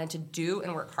I wanted to do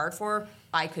and work hard for,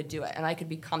 I could do it, and I could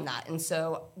become that. And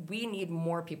so we need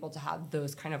more people to have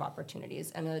those kind of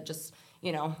opportunities and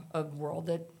a world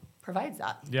that provides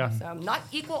that. Yeah. So not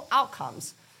equal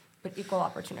outcomes, but equal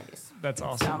opportunities. That's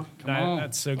awesome.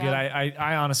 That's so good.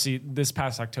 I honestly, this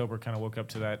past October, kind of woke up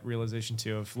to that realization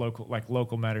too of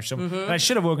local matters. So and I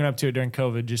should have woken up to it during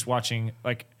COVID, just watching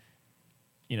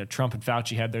Trump and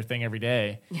Fauci had their thing every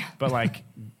day. Yeah. But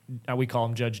we call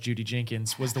him Judge Judy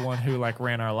Jenkins was the one who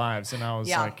ran our lives, and I was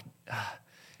like,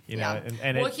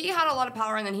 and he had a lot of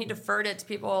power, and then he deferred it to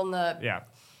people in the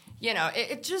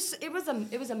it was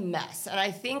a mess. And I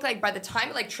think by the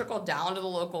time it trickled down to the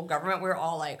local government, we were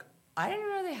all like, I didn't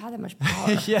know they had that much power.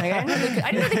 I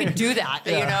didn't know they could do that,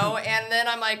 And then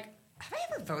I'm like, have I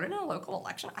ever voted in a local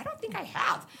election? I don't think I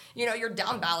have. Your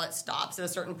down ballot stops at a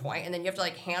certain point, and then you have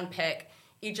to handpick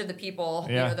each of the people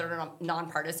that are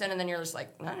nonpartisan, and then you're just like,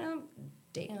 I don't know,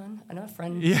 Dan. I know a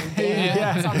friend. Dan.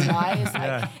 That sounds nice.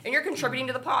 And you're contributing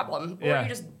to the problem, or you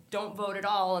just don't vote at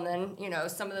all. And then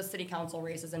some of the city council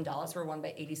races in Dallas were won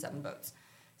by 87 votes.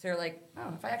 So you're like,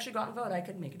 oh, if I actually go out and vote, I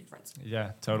could make a difference.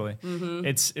 Yeah, totally. Mm-hmm.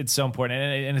 It's so important,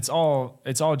 and it's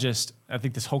all just. I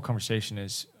think this whole conversation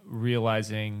is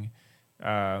realizing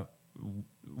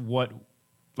what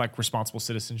responsible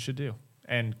citizens should do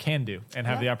and can do and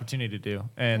have the opportunity to do,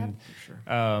 and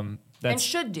and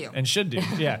should do,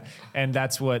 yeah. And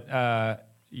that's what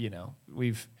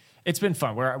we've. It's been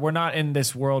fun. We're not in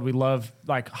this world we love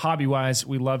hobby wise.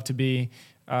 We love to be.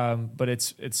 But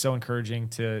it's so encouraging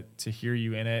to hear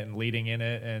you in it and leading in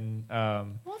it, and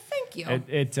well, thank you.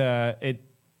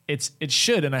 It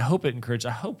should, and I hope it encourages.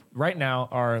 I hope right now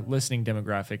our listening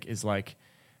demographic is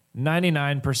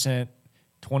 99%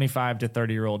 25 to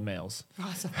 30-year-old males.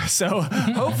 Awesome. So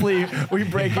hopefully we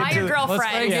break Buy into your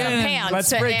girlfriend some pants.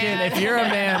 Let's break in. If you're a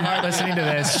man listening to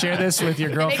this, share this with your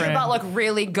They make girlfriend. your butt look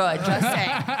really good, just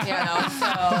saying.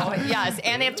 So, yes.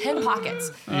 And they have 10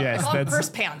 pockets. Yes, Called that's purse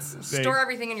pants. Store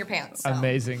everything in your pants. So.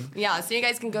 amazing. Yeah, so you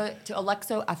guys can go to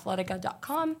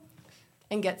alexoathletica.com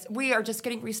and we are just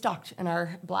getting restocked in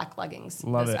our black leggings.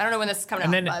 Love it. I don't know when this is coming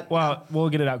And out. then, but, we'll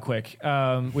get it out quick.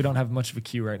 We don't have much of a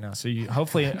queue right now, so you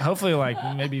hopefully, like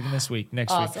maybe even this week,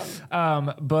 next week.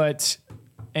 But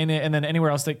and then anywhere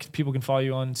else that people can follow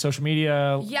you on social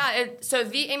media. Yeah, so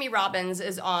the Amy Robbins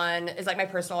is like my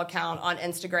personal account on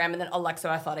Instagram, and then Alexo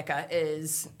Athletica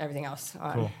is everything else.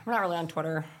 Cool. We're not really on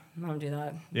Twitter. I don't do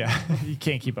that. Yeah, you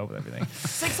can't keep up with everything.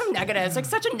 It's like some negative. It's like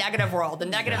such a negative world. The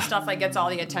negative stuff like gets all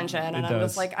the attention, and I'm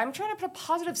just like, I'm trying to put a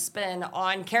positive spin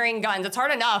on carrying guns. It's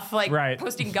hard enough, like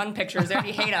posting gun pictures. They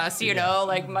already hate us, you know.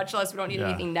 Like much less we don't need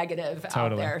anything negative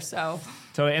out there. So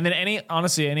totally. And then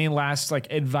any last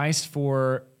like advice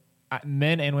for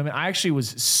men and women? I actually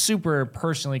was super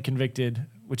personally convicted,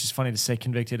 which is funny to say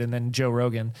convicted, and then Joe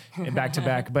Rogan back to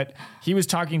back. But he was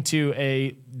talking to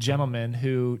a gentleman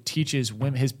who teaches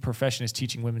women, his profession is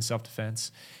teaching women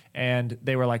self-defense. And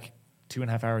they were like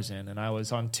 2.5 hours in, and I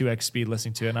was on 2x speed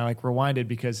listening to it. And I like rewinded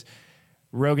because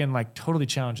Rogan like totally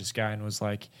challenged this guy and was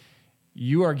like,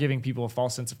 you are giving people a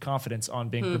false sense of confidence on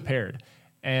being prepared.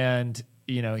 And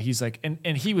you know, he's like, and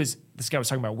this guy was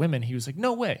talking about women. He was like,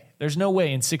 no way. There's no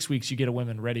way in 6 weeks you get a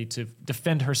woman ready to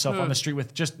defend herself on the street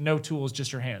with just no tools,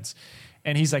 just her hands.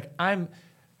 And he's like, I'm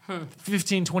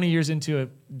 15, 20 years into a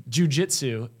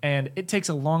jujitsu, and it takes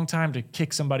a long time to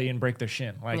kick somebody and break their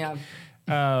shin. Like,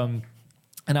 and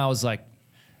I was like,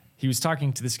 he was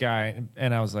talking to this guy,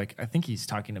 and I was like, I think he's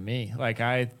talking to me. Like,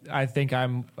 I think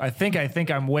I'm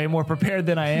way more prepared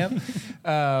than I am.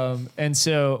 And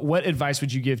so, what advice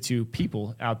would you give to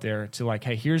people out there to like,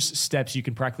 hey, here's steps you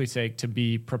can practically take to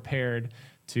be prepared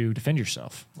to defend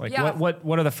yourself? Like,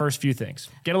 what are the first few things?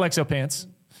 Get Alexo pants.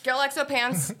 Get Alexo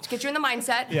pants to get you in the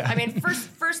mindset. Yeah. I mean,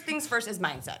 first things first is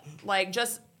mindset. Like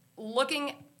just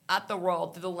looking at the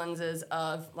world through the lenses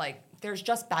of like, there's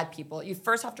just bad people. You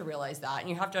first have to realize that, and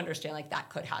you have to understand like that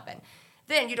could happen.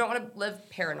 Then you don't want to live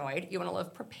paranoid. You want to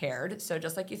live prepared. So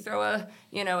just like you throw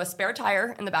a spare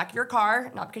tire in the back of your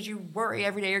car, not because you worry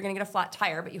every day you're going to get a flat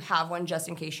tire, but you have one just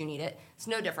in case you need it. It's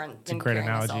no different than great carrying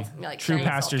analogy. yourself. Like True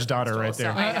pastor's daughter right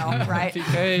there. So I know, right?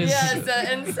 PKs. Yes,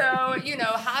 and so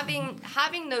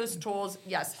having those tools,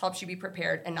 yes, helps you be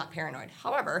prepared and not paranoid.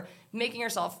 However, making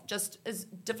yourself just as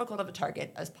difficult of a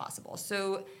target as possible.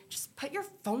 So just put your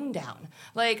phone down.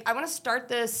 Like I want to start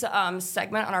this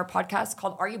segment on our podcast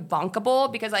called "Are You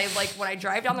Bonkable?" Because I like when I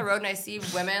drive down the road and I see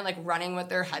women like running with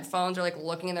their headphones or like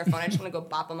looking in their phone, I just want to go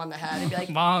bop them on the head and be like,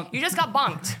 Bonk. "You just got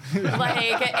bonked."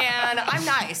 Like, and I'm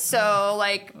nice, so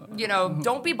like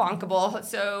don't be bonkable.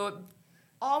 So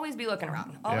always be looking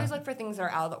around. Always look for things that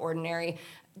are out of the ordinary.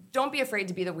 Don't be afraid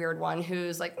to be the weird one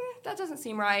who's like, that doesn't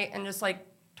seem right, and just like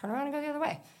turn around and go the other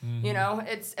way. Mm-hmm.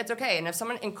 It's okay. And if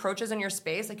someone encroaches in your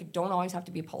space, like you don't always have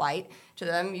to be polite to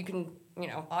them. You can,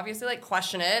 obviously like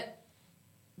question it,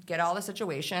 get out of the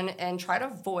situation, and try to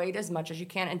avoid as much as you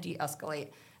can and de-escalate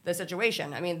the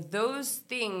situation. I mean, those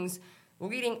things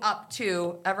leading up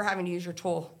to ever having to use your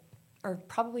tool are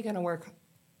probably going to work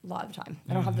a lot of the time.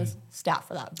 I don't have the stat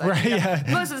for that, but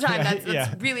most of the time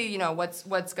that's really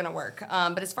what's going to work.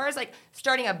 But as far as like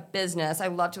starting a business, I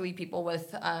love to leave people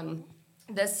with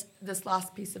this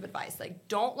last piece of advice. Like,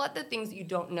 don't let the things that you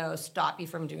don't know stop you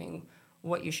from doing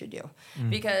what you should do.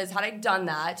 Because had I done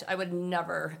that, I would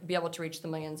never be able to reach the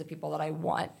millions of people that I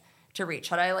want to reach.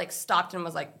 Had I like stopped and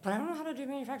was like, but I don't know how to do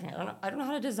manufacturing. I don't know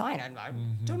how to design. I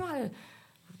don't know how to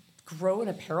grow an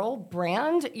apparel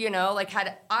brand. Like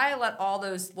had I let all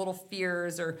those little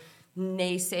fears or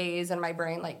naysays in my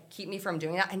brain like keep me from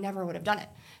doing that, I never would have done it.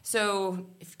 So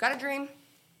if you've got a dream,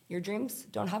 your dreams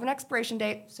don't have an expiration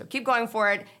date. So keep going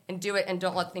for it and do it, and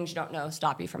don't let things you don't know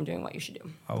stop you from doing what you should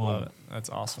do. I love it. That's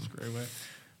awesome. That's a great way.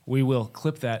 We will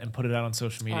clip that and put it out on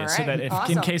social media so right. that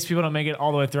in case people don't make it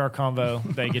all the way through our convo,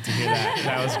 they get to hear that.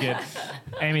 That was good.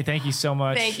 Amy, thank you so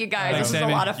much. Thank you guys. This was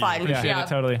a lot of fun. Yeah,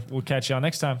 totally. We'll catch y'all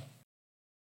next time.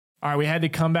 All right, we had to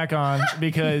come back on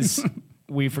because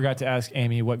we forgot to ask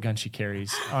Amy what gun she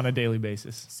carries on a daily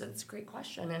basis. So it's a great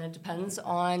question, and it depends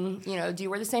on, do you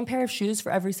wear the same pair of shoes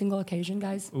for every single occasion,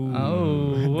 guys? Ooh.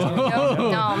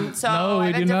 No. So No, I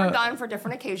have a different not. gun for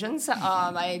different occasions.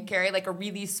 I carry like a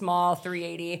really small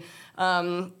 380.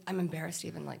 I'm embarrassed to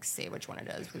even like say which one it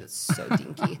is because it's so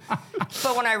dinky.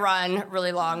 But when I run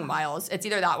really long miles, it's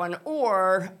either that one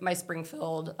or my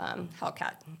Springfield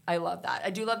Hellcat. I love that. I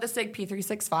do love the SIG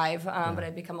P365, but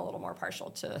I've become a little more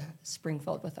partial to Springfield.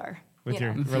 filled with our With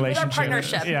your with our relationship.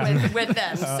 partnership Yeah. with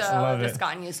them. So love I've it. just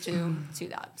gotten used to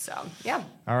that. So yeah.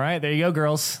 All right, there you go,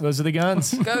 girls. Those are the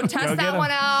guns. Go test get that 'em.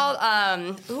 one out.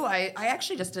 I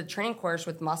actually just did a training course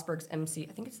with Mossberg's MC.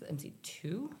 I think it's the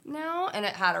MC2 now, and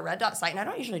it had a red dot sight. And I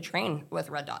don't usually train with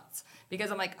red dots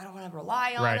because I'm like, I don't want to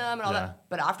rely on Right, them and all yeah. that.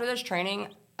 But after this training,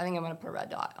 I think I'm going to put a red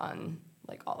dot on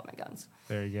like all of my guns.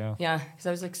 There you go. Yeah, because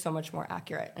I was like so much more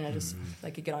accurate, and I just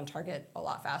like could get on target a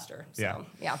lot faster. So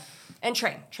Yeah. and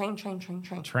train.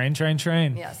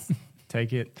 Train. Yes.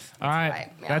 Take it. All right.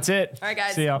 right, yeah. That's it. All right,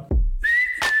 guys. See ya.